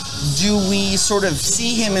longer do we sort of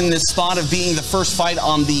see him in this spot of being the first fight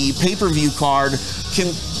on the pay-per-view card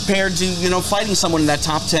compared to fighting someone in that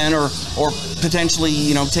top 10 or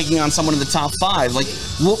potentially taking on someone in the top 5?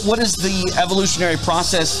 What is the evolutionary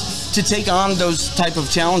process to take on those type of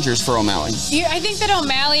challengers for O'Malley? I think that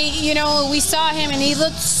O'Malley, we saw him and he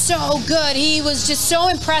looked so good. He was just so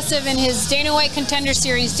impressive in his Dana White Contender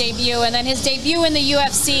Series debut, and then his debut in the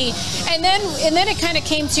UFC. And then it kind of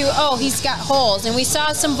came to, he's got holes, and we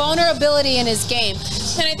saw some vulnerability in his game.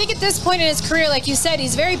 And I think at this point in his career, like you said,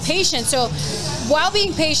 he's very patient. So while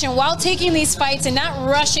being patient, while taking these fights and not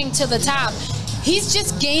rushing to the top, he's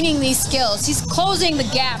just gaining these skills. He's closing the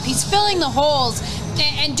gap. He's filling the holes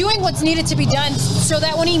and doing what's needed to be done so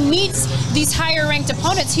that when he meets these higher ranked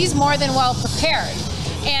opponents, he's more than well prepared.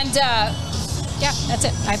 And Yeah, that's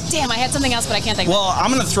it. I had something else, but I can't think of it. Well, I'm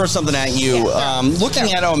going to throw something at you. Yeah,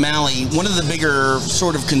 Looking at O'Malley, one of the bigger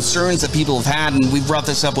sort of concerns that people have had, and we've brought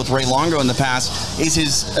this up with Ray Longo in the past, is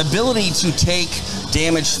his ability to take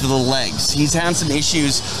damage to the legs. He's had some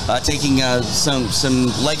issues taking some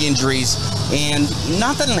leg injuries, and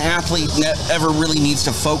not that an athlete ever really needs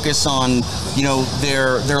to focus on, you know,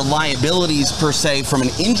 their liabilities per se from an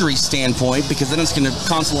injury standpoint, because then it's going to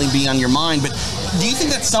constantly be on your mind. But do you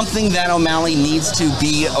think that's something that O'Malley needs to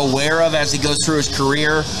be aware of as he goes through his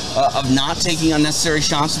career, of not taking unnecessary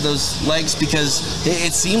shots to those legs? Because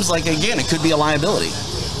it seems like, again, it could be a liability.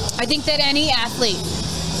 I think that any athlete,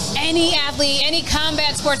 any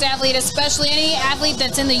combat sports athlete, especially any athlete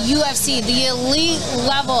that's in the UFC, the elite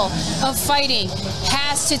level of fighting,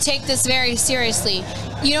 has to take this very seriously.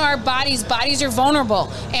 You know, our bodies are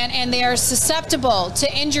vulnerable, and they are susceptible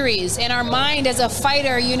to injuries. And our mind as a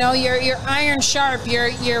fighter, you know, you're iron sharp,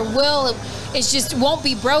 your will is just won't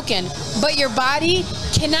be broken, but your body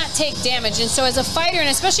cannot take damage. And so as a fighter, and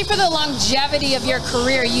especially for the longevity of your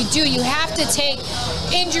career, you have to take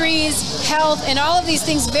injuries, health, and all of these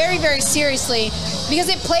things very, very seriously, because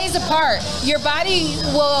it plays a part. Your body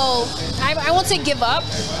will, I won't say give up,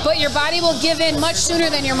 but your body will give in much sooner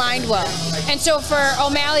than your mind will. And so for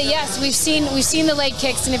O'Malley, yes, we've seen the leg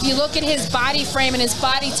kicks, and if you look at his body frame and his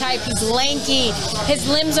body type, he's lanky, his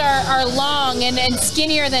limbs are long and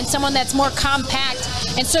skinnier than someone that's more compact.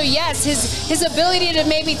 And so yes, his ability to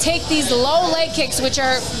maybe take these low leg kicks, which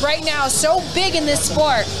are right now so big in this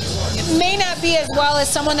sport, may not be as well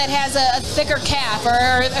as someone that has a thicker calf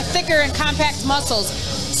or a thicker and compact muscles.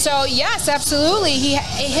 So yes, absolutely,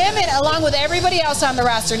 him and along with everybody else on the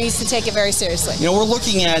roster needs to take it very seriously. You know, we're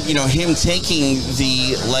looking at, you know, him taking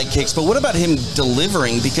the leg kicks, but what about him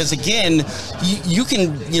delivering? Because again, you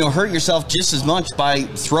can, you know, hurt yourself just as much by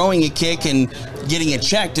throwing a kick and getting it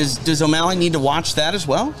checked. Does O'Malley need to watch that as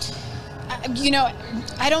well? You know,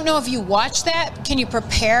 I don't know if you watch that. Can you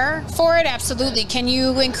prepare for it? Absolutely. Can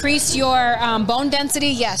you increase your bone density?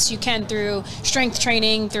 Yes, you can, through strength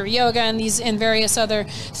training, through yoga, and various other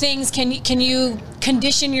things. Can you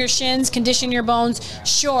condition your shins, condition your bones?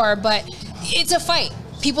 Sure, but it's a fight.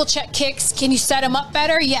 People check kicks. Can you set him up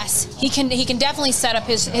better? Yes, he can definitely set up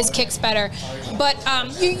his kicks better. But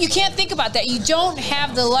you can't think about that. You don't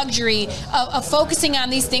have the luxury of focusing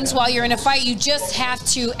on these things while you're in a fight. You just have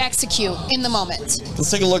to execute in the moment.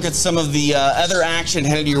 Let's take a look at some of the other action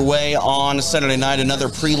headed your way on Saturday night. Another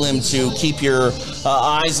prelim to keep your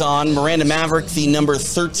eyes on. Miranda Maverick, the number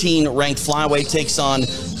 13 ranked flyweight, takes on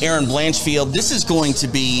Erin Blanchfield. This is going to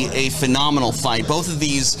be a phenomenal fight. Both of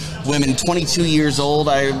these women, 22 years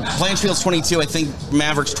old. Blanchfield's 22. I think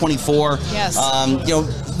Maverick's 24. Yes. You know,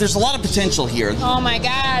 there's a lot of potential here. Oh my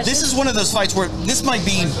gosh. This is one of those fights where this might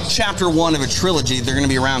be chapter one of a trilogy. They're going to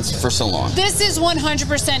be around for so long. This is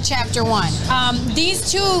 100% chapter one.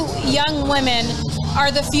 These two young women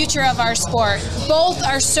are the future of our sport. Both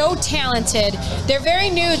are so talented. They're very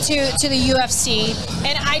new to the UFC,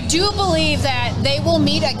 and I do believe that they will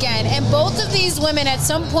meet again. And both of these women at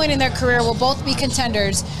some point in their career will both be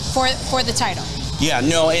contenders for the title. Yeah,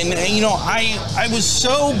 no, and you know, I was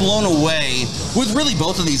so blown away with really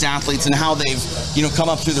both of these athletes and how they've, you know, come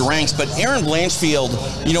up through the ranks. But Erin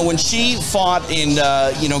Blanchfield, you know, when she fought and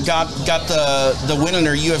you know, got the win in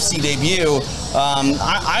her UFC debut,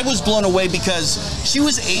 I was blown away because she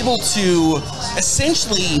was able to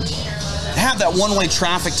essentially have that one-way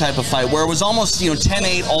traffic type of fight where it was almost, you know,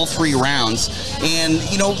 10-8 all 3 rounds. And,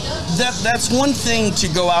 you know, that's one thing to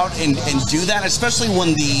go out and do that, especially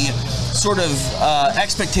when the sort of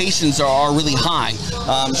expectations are really high.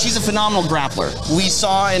 She's a phenomenal grappler. We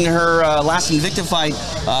saw in her last Invicta fight,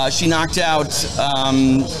 she knocked out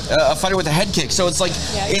a fighter with a head kick. So it's like...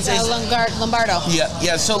 Yeah, it's Lombardo.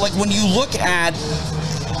 Yeah. So, like, when you look at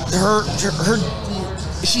her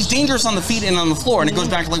she's dangerous on the feet and on the floor, and it goes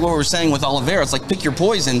back to like what we were saying with Oliveira. It's like pick your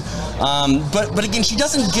poison. But again, she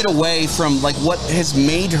doesn't get away from like what has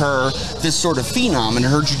made her this sort of phenom, and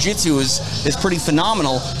her jiu-jitsu is pretty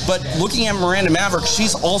phenomenal. But looking at Miranda Maverick,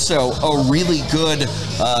 she's also a really good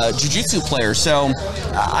jiu-jitsu player. So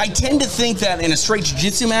I tend to think that in a straight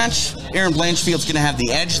jiu-jitsu match, Erin Blanchfield's going to have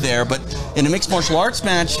the edge there. But in a mixed martial arts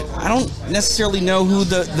match, I don't necessarily know who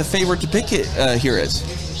the favorite to pick here is.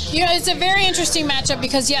 You know, it's a very interesting matchup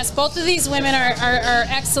because, yes, both of these women are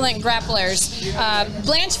excellent grapplers.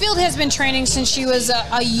 Blanchfield has been training since she was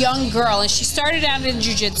a young girl, and she started out in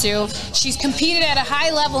jiu-jitsu. She's competed at a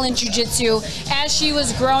high level in jiu-jitsu as she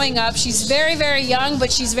was growing up. She's very, very young,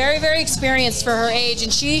 but she's very, very experienced for her age,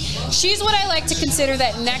 and she's what I like to consider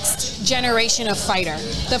that next generation of fighter.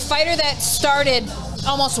 The fighter that started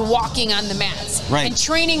almost walking on the mats, right, and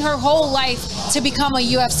training her whole life to become a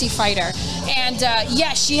UFC fighter. And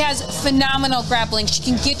yes, she has phenomenal grappling. She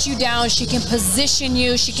can get you down. She can position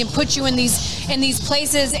you. She can put you in these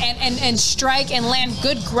places and strike and land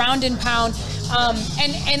good ground and pound.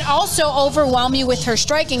 And also overwhelm you with her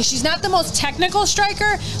striking. She's not the most technical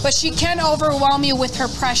striker, but she can overwhelm you with her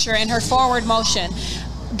pressure and her forward motion.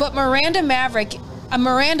 But Miranda Maverick,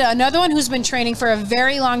 another one who's been training for a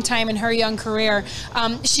very long time in her young career,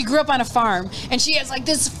 she grew up on a farm, and she has like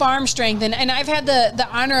this farm strength, and I've had the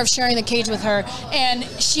honor of sharing the cage with her, and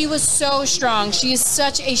she was so strong. She is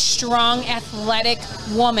such a strong, athletic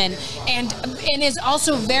woman, and is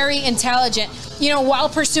also very intelligent. You know, while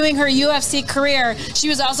pursuing her UFC career, she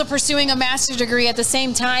was also pursuing a master's degree at the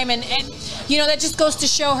same time, and you know, that just goes to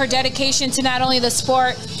show her dedication to not only the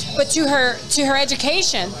sport, but to her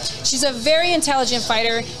education. She's a very intelligent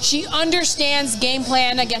fighter. She understands game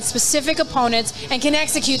plan against specific opponents and can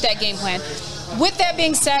execute that game plan. With that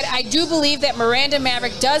being said, I do believe that Miranda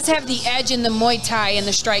Maverick does have the edge in the Muay Thai and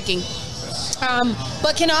the striking,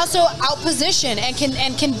 but can also outposition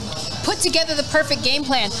and can put together the perfect game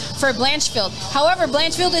plan for Blanchfield. However,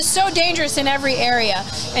 Blanchfield is so dangerous in every area,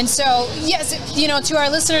 and so yes, you know, to our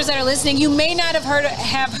listeners that are listening, you may not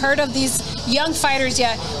have heard of these young fighters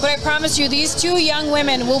yet, but I promise you, these two young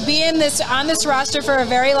women will be on this roster for a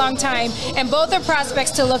very long time, and both are prospects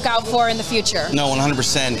to look out for in the future. No,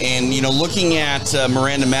 100%. And you know, looking at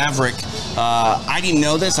Miranda Maverick, I didn't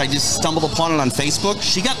know this. I just stumbled upon it on Facebook.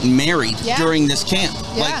 She got married during this camp,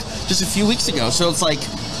 like just a few weeks ago. So it's like,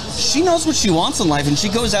 she knows what she wants in life, and she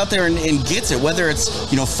goes out there and gets it, whether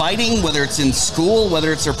it's, you know, fighting, whether it's in school,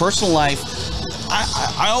 whether it's her personal life.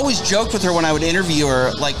 I always joked with her when I would interview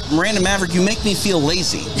her, like, Miranda Maverick, you make me feel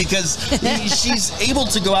lazy, because she's able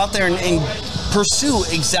to go out there and pursue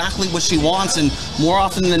exactly what she wants, and more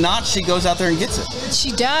often than not, she goes out there and gets it.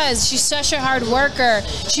 She does. She's such a hard worker.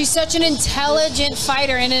 She's such an intelligent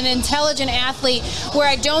fighter and an intelligent athlete, where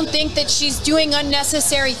I don't think that she's doing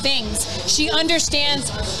unnecessary things. She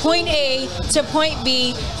understands point A to point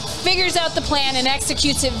B, figures out the plan, and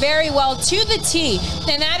executes it very well to the T.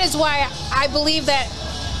 And that is why I believe that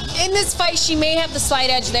in this fight, she may have the slight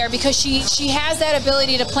edge there, because she has that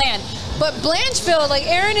ability to plan. But Blanchfield, like,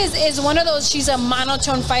 Erin is one of those, she's a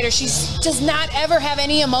monotone fighter. She does not ever have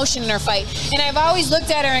any emotion in her fight. And I've always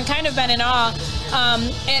looked at her and kind of been in awe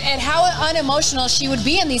at how unemotional she would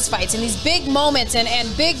be in these fights, in these big moments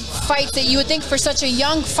and big fights that you would think for such a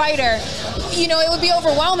young fighter, you know, it would be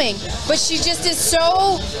overwhelming. But she just is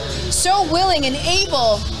so willing and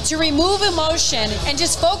able to remove emotion and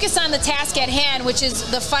just focus on the task at hand, which is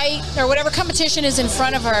the fight or whatever competition is in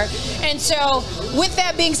front of her. And so with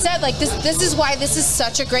that being said, like, this is why this is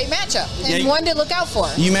such a great matchup and one to look out for.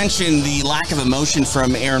 You mentioned the lack of emotion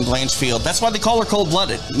from Erin Blanchfield. That's why they call her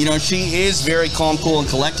cold-blooded. You know, she is very calm, cool, and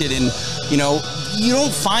collected, and, you know, you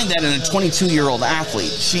don't find that in a 22-year-old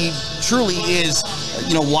athlete. She truly is,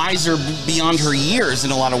 you know, wiser beyond her years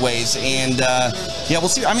in a lot of ways. And, yeah, we'll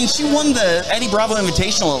see. I mean, she won the Eddie Bravo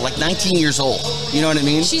Invitational at like 19 years old. You know what I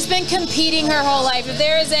mean? She's been competing her whole life. If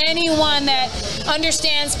there is anyone that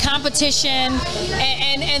understands competition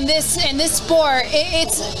and this sport,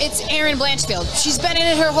 it's Erin Blanchfield. She's been in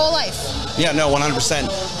it her whole life. Yeah, no,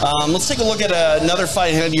 100%. Let's take a look at another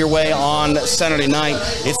fight headed your way on Saturday night.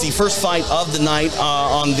 It's the first fight of the night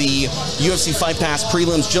on the UFC Fight Pass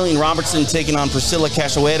prelims. Jillian Robertson taking on Priscilla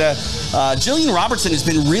Cachoeira. Jillian Robertson has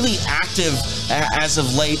been really active as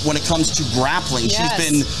of late when it comes to grappling. Yes. She's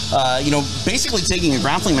been, you know, basically taking a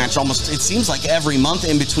grappling match almost, it seems like, every month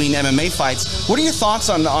in between MMA fights. What are your thoughts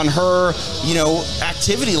on her, you know,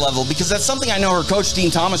 activity level? Because that's something I know her coach, Dean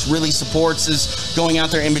Thomas, really supports, is going out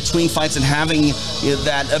there in between fights and having, you know,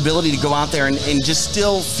 that ability to go out there and just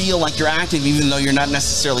still feel like you're active even though you're not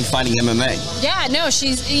necessarily fighting MMA. Yeah, no,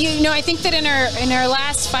 she's, you know, I think that in her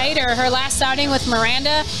last fight or her last outing with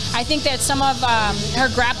Miranda, I think that some of her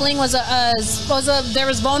grappling there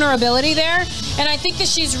was vulnerability there, and I think that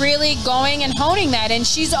she's really going and honing that, and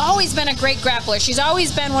she's always been a great grappler. She's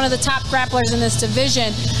always been one of the top grapplers in this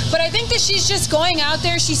division, but I think that she's just going out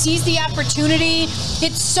there. She sees the opportunity.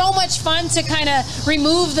 It's so much fun to kind of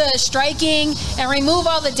remove the striking and remove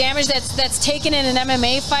all the damage that's taken in an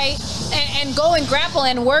MMA fight and go and grapple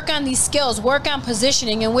and work on these skills, work on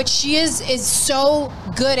positioning, in which she is so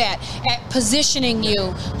good at positioning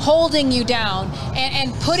you, holding you down,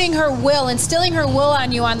 and putting her will, instilling her will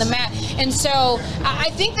on you on the mat. And so I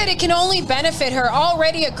think that it can only benefit her,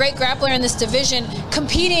 already a great grappler in this division,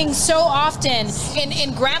 competing so often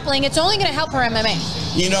in grappling. It's only going to help her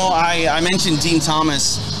MMA. You know, I mentioned Dean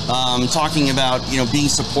Thomas talking about, being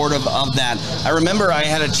supportive of that. I remember I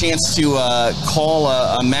had a chance to call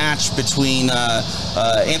a match between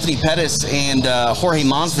Anthony Pettis and Jorge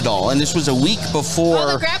Masvidal, and this was a week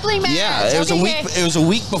before the grappling match. Yeah, it was a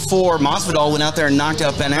week before Masvidal went out there and knocked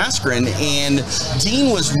out Ben Askren, and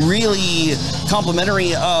Dean was really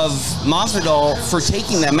complimentary of Masvidal for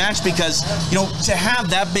taking that match because, to have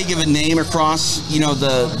that big of a name across,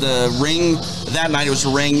 the ring that night, it was a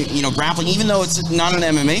ring, grappling, even though it's not an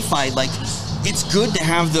MMA fight, like, it's good to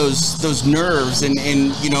have those nerves and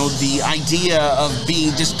the idea of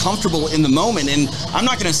being just comfortable in the moment. And I'm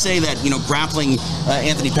not going to say that, grappling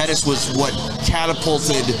Anthony Pettis was what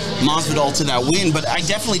catapulted Masvidal to that win, but I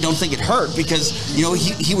definitely don't think it hurt because,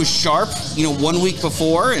 he was sharp, 1 week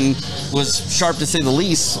before and was sharp to say the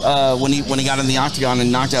least when he got in the octagon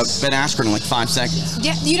and knocked out Ben Askren in like 5 seconds.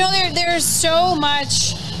 Yeah, there's so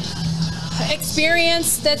much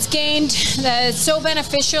experience that's gained that is so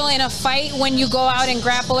beneficial in a fight when you go out and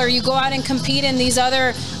grapple or you go out and compete in these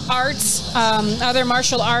other arts, other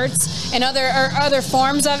martial arts and other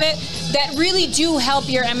forms of it that really do help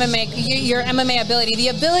your MMA ability. The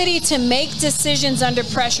ability to make decisions under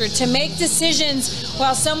pressure, to make decisions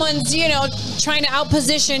while someone's, trying to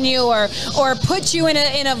outposition you or put you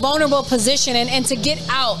in a vulnerable position and to get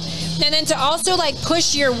out. And then to also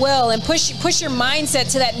push your will and push your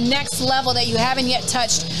mindset to that next level that you haven't yet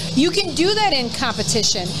touched. You can do that in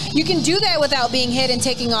competition. You can do that without being hit and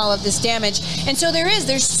taking all of this damage. And so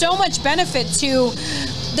there's so much benefit to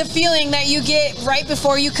the feeling that you get right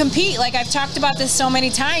before you compete. Like I've talked about this so many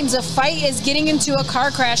times, a fight is getting into a car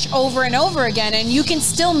crash over and over again, and you can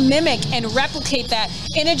still mimic and replicate that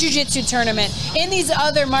in a jiu-jitsu tournament, in these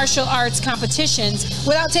other martial arts competitions,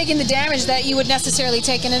 without taking the damage that you would necessarily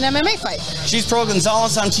take in an MMA fight. She's Pearl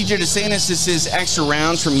Gonzalez. I'm TJ DeSantis. This is Extra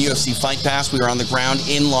Rounds from UFC Fight Pass. We are on the ground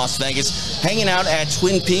in Las Vegas, hanging out at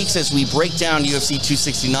Twin Peaks as we break down UFC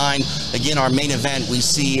 269. Again, our main event, we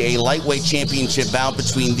see a lightweight championship bout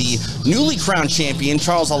between the newly crowned champion,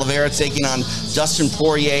 Charles Oliveira, taking on Dustin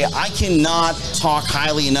Poirier. I cannot talk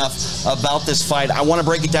highly enough about this fight. I want to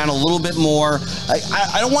break it down a little bit more.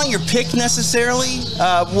 I don't want your pick necessarily.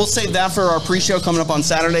 We'll save that for our pre-show coming up on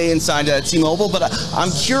Saturday inside T-Mobile, but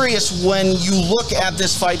I'm curious, when you look at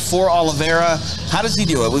this fight for Oliveira, how does he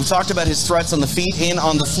do it? We've talked about his threats on the feet and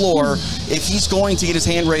on the floor. If he's going to get his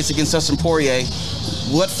hand raised against Dustin Poirier,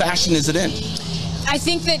 what fashion is it in? I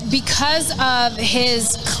think that because of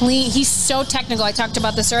his he's so technical. I talked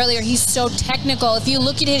about this earlier. He's so technical. If you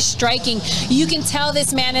look at his striking, you can tell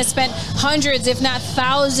this man has spent hundreds, if not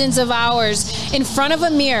thousands of hours in front of a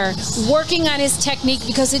mirror working on his technique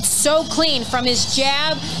because it's so clean, from his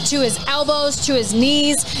jab to his elbows to his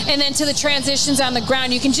knees and then to the transitions on the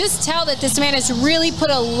ground. You can just tell that this man has really put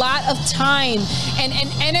a lot of time and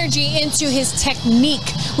energy into his technique,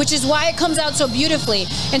 which is why it comes out so beautifully.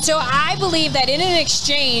 And so I believe that in an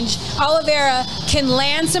exchange, Oliveira can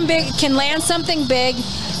land something big,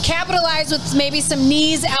 capitalize with maybe some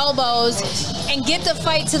knees, elbows, and get the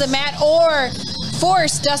fight to the mat, or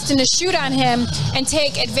force Dustin to shoot on him and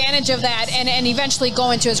take advantage of that and eventually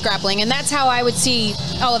go into his grappling. And that's how I would see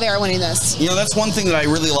Oliveira winning this. That's one thing that I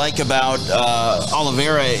really like about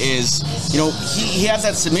Oliveira is, he has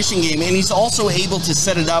that submission game, and he's also able to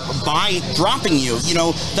set it up by dropping you.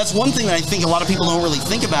 That's one thing that I think a lot of people don't really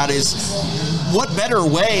think about is, what better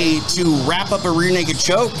way to wrap up a rear naked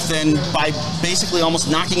choke than by basically almost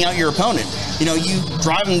knocking out your opponent? You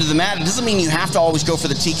drive him to the mat. It doesn't mean you have to always go for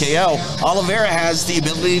the TKO. Oliveira has the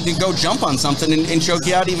ability to go jump on something and choke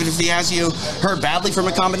you out, even if he has you hurt badly from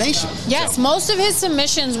a combination. Yes, most of his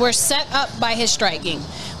submissions were set up by his striking.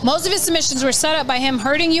 Most of his submissions were set up by him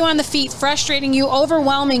hurting you on the feet, frustrating you,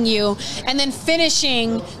 overwhelming you, and then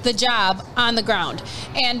finishing the job on the ground.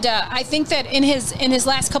 And I think that in his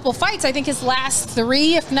last couple fights, I think his last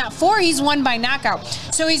 3, if not 4, he's won by knockout.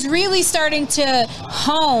 So he's really starting to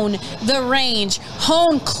hone the range,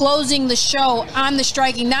 hone closing the show on the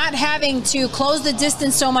striking, not having to close the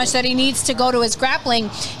distance so much that he needs to go to his grappling.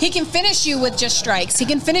 He can finish you with just strikes. He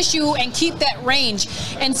can finish you and keep that range.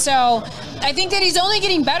 And so I think that he's only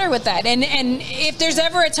getting better with that. And if there's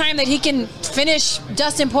ever a time that he can finish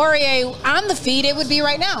Dustin Poirier on the feet, it would be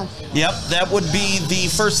right now. Yep, that would be the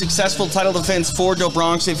first successful title defense for Do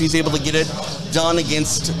Bronx if he's able to get it done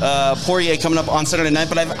against Poirier coming up on Saturday night.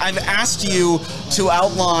 But I've asked you to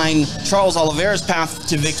outline Charles Oliveira's path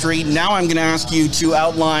to victory. Now I'm going to ask you to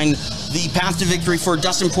outline the path to victory for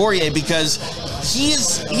Dustin Poirier, because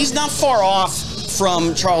he's not far off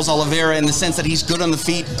from Charles Oliveira in the sense that he's good on the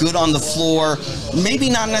feet, good on the floor. Maybe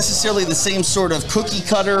not necessarily the same sort of cookie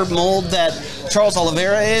cutter mold that Charles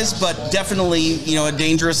Oliveira is, but definitely, a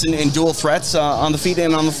dangerous and dual threats on the feet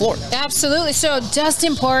and on the floor. Absolutely. So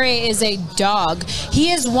Dustin Poirier is a dog.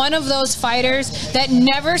 He is one of those fighters that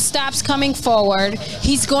never stops coming forward.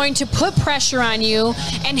 He's going to put pressure on you.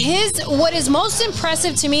 And what is most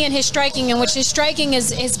impressive to me in his striking, in which his striking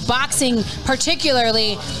is boxing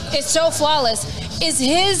particularly, is so flawless, is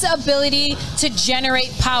his ability to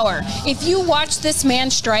generate power. If you watch this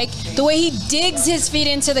man strike, the way he digs his feet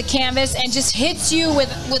into the canvas and just hits you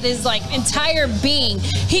with his entire being,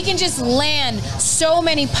 he can just land so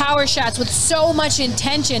many power shots with so much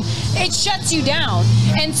intention, it shuts you down.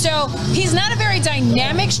 And so he's not a very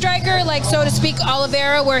dynamic striker, like, so to speak,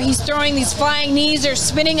 Oliveira, where he's throwing these flying knees or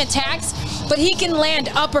spinning attacks, but he can land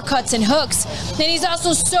uppercuts and hooks. And he's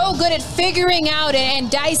also so good at figuring out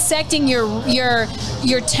and dissecting your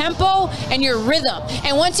tempo and your rhythm.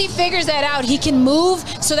 And once he figures that out, he can move,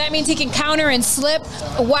 so that means he can counter and slip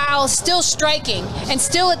while still striking and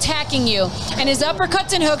still attacking you. And his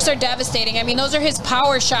uppercuts and hooks are devastating. I mean, those are his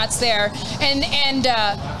power shots there. And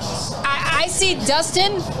I see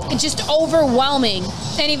Dustin just overwhelming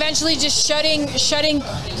and eventually just shutting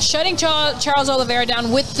Charles Oliveira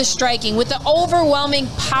down with the striking, with the overwhelming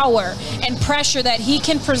power and pressure that he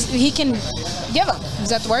can give him. Is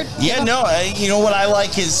that the word? Yeah, no. What I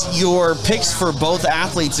like is your picks for both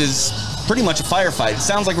athletes is pretty much a firefight. It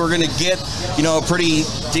sounds like we're going to get, a pretty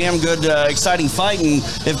damn good, exciting fight. And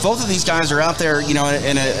if both of these guys are out there, in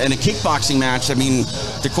a kickboxing match, I mean,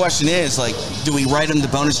 the question is, do we write them the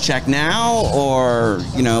bonus check now, or,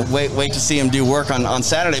 wait to see him do work on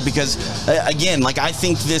Saturday? Because, again, I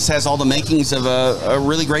think this has all the makings of a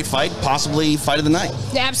really great fight, possibly fight of the night.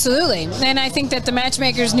 Absolutely. And I think that the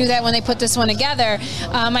matchmakers knew that when they put this one together.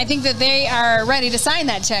 I think that they are ready to sign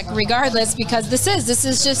that check regardless, because this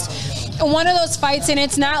is just one of those fights, and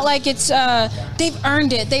it's not like it's they've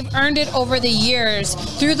earned it. They've earned it over the years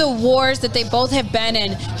through the wars that they both have been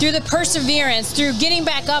in, through the perseverance, through getting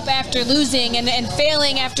back up after losing and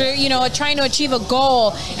failing after, trying to achieve a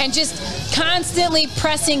goal, and just constantly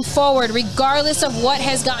pressing forward regardless of what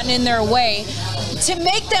has gotten in their way to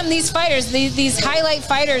make them these fighters, these highlight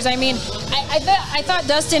fighters. I mean, I thought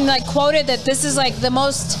Dustin quoted that this is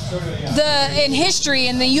in history,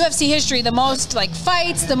 in the UFC history, the most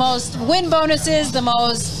fights, the most win bonuses, the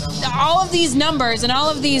most, all of these numbers and all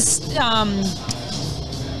of these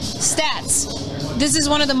stats. This is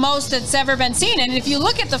one of the most that's ever been seen. And if you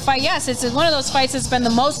look at the fight, yes, it's one of those fights that's been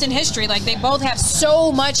the most in history. They both have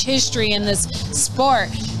so much history in this sport.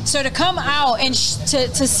 So to come out and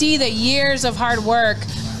to see the years of hard work,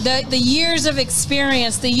 the years of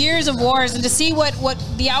experience, the years of wars, and to see what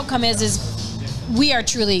the outcome is we are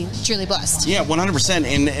truly, truly blessed. Yeah, 100%.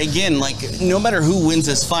 And again, no matter who wins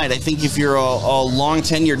this fight, I think if you're a long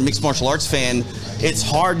tenured mixed martial arts fan, it's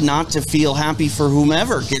hard not to feel happy for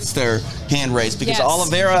whomever gets their hand raised, because yes.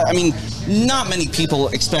 Oliveira, I mean, not many people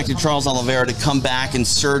expected Charles Oliveira to come back and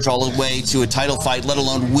surge all the way to a title fight, let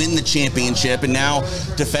alone win the championship, and now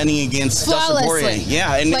defending against Dustin Poirier.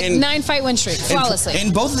 Yeah, and 9-fight win streak, flawlessly.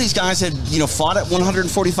 And both of these guys had, fought at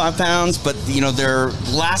 145 pounds, but their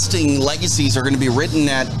lasting legacies are going to be written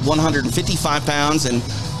at 155 pounds, and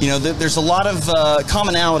there's a lot of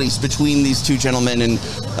commonalities between these two gentlemen, and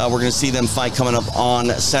we're going to see them fight coming up on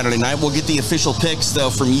Saturday night. We'll get the official picks, though,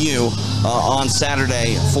 from you on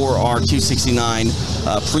Saturday for our 269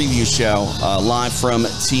 preview show live from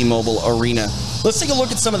T-Mobile Arena. Let's take a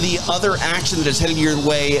look at some of the other action that is headed your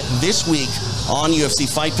way this week on UFC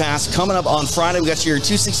Fight Pass. Coming up on Friday, we got your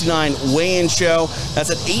 269 weigh-in show. That's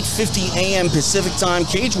at 8:50 a.m. Pacific time.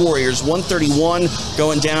 Cage Warriors 131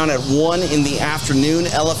 going down at 1 in the afternoon.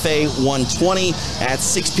 LFA 120 at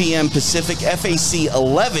 6 p.m. Pacific. FAC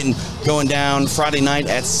 11 going down Friday night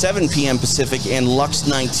at 7 p.m. Pacific. And Lux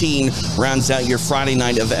 19 rounds out your Friday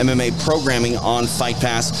night of MMA programming on Fight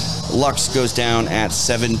Pass. Lux goes down at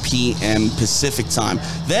 7 p.m. Pacific time.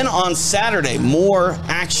 Then on Saturday, more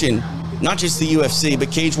action. Not just the UFC,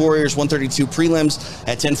 but Cage Warriors 132 prelims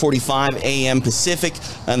at 10:45 a.m. Pacific,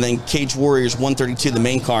 and then Cage Warriors 132, the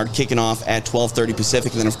main card, kicking off at 12:30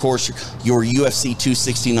 Pacific. And then, of course, your UFC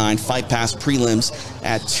 269 Fight Pass prelims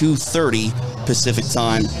at 2:30 Pacific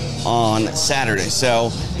time on Saturday.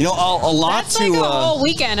 So, a lot That's a whole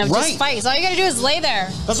weekend of right. just fights. All you got to do is lay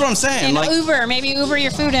there. That's what I'm saying. And maybe Uber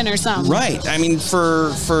your food in or something. Right. I mean,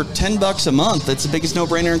 for $10 a month, that's the biggest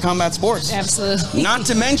no-brainer in combat sports. Absolutely. Not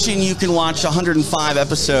to mention, you can watch 105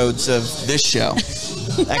 episodes of this show,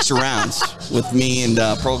 Extra Rounds, with me and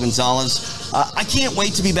Pearl Gonzalez. I can't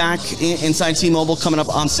wait to be back inside T-Mobile coming up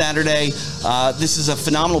on Saturday. This is a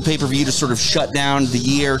phenomenal pay-per-view to sort of shut down the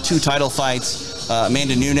year. 2 title fights,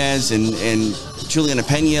 Amanda Nunes and Juliana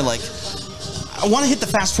Pena. Like, I want to hit the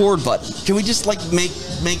fast forward button. Can we just make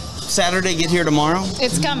Saturday get here tomorrow?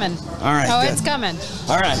 It's coming. All right. Oh, good. it's coming.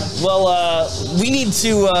 All right. Well, we need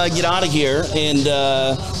to get out of here and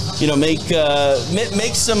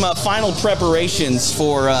make some final preparations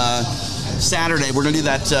for Saturday. We're going to do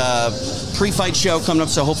that pre-fight show coming up,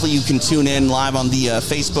 so hopefully you can tune in live on the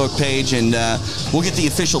Facebook page, and we'll get the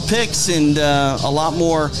official picks and a lot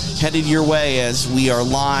more headed your way as we are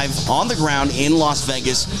live on the ground in Las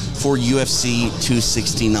Vegas for UFC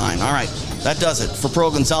 269. All right. That does it. For Pearl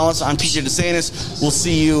Gonzalez, I'm TJ DeSantis. We'll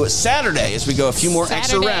see you Saturday as we go a few more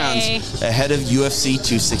extra rounds ahead of UFC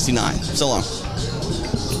 269. So long.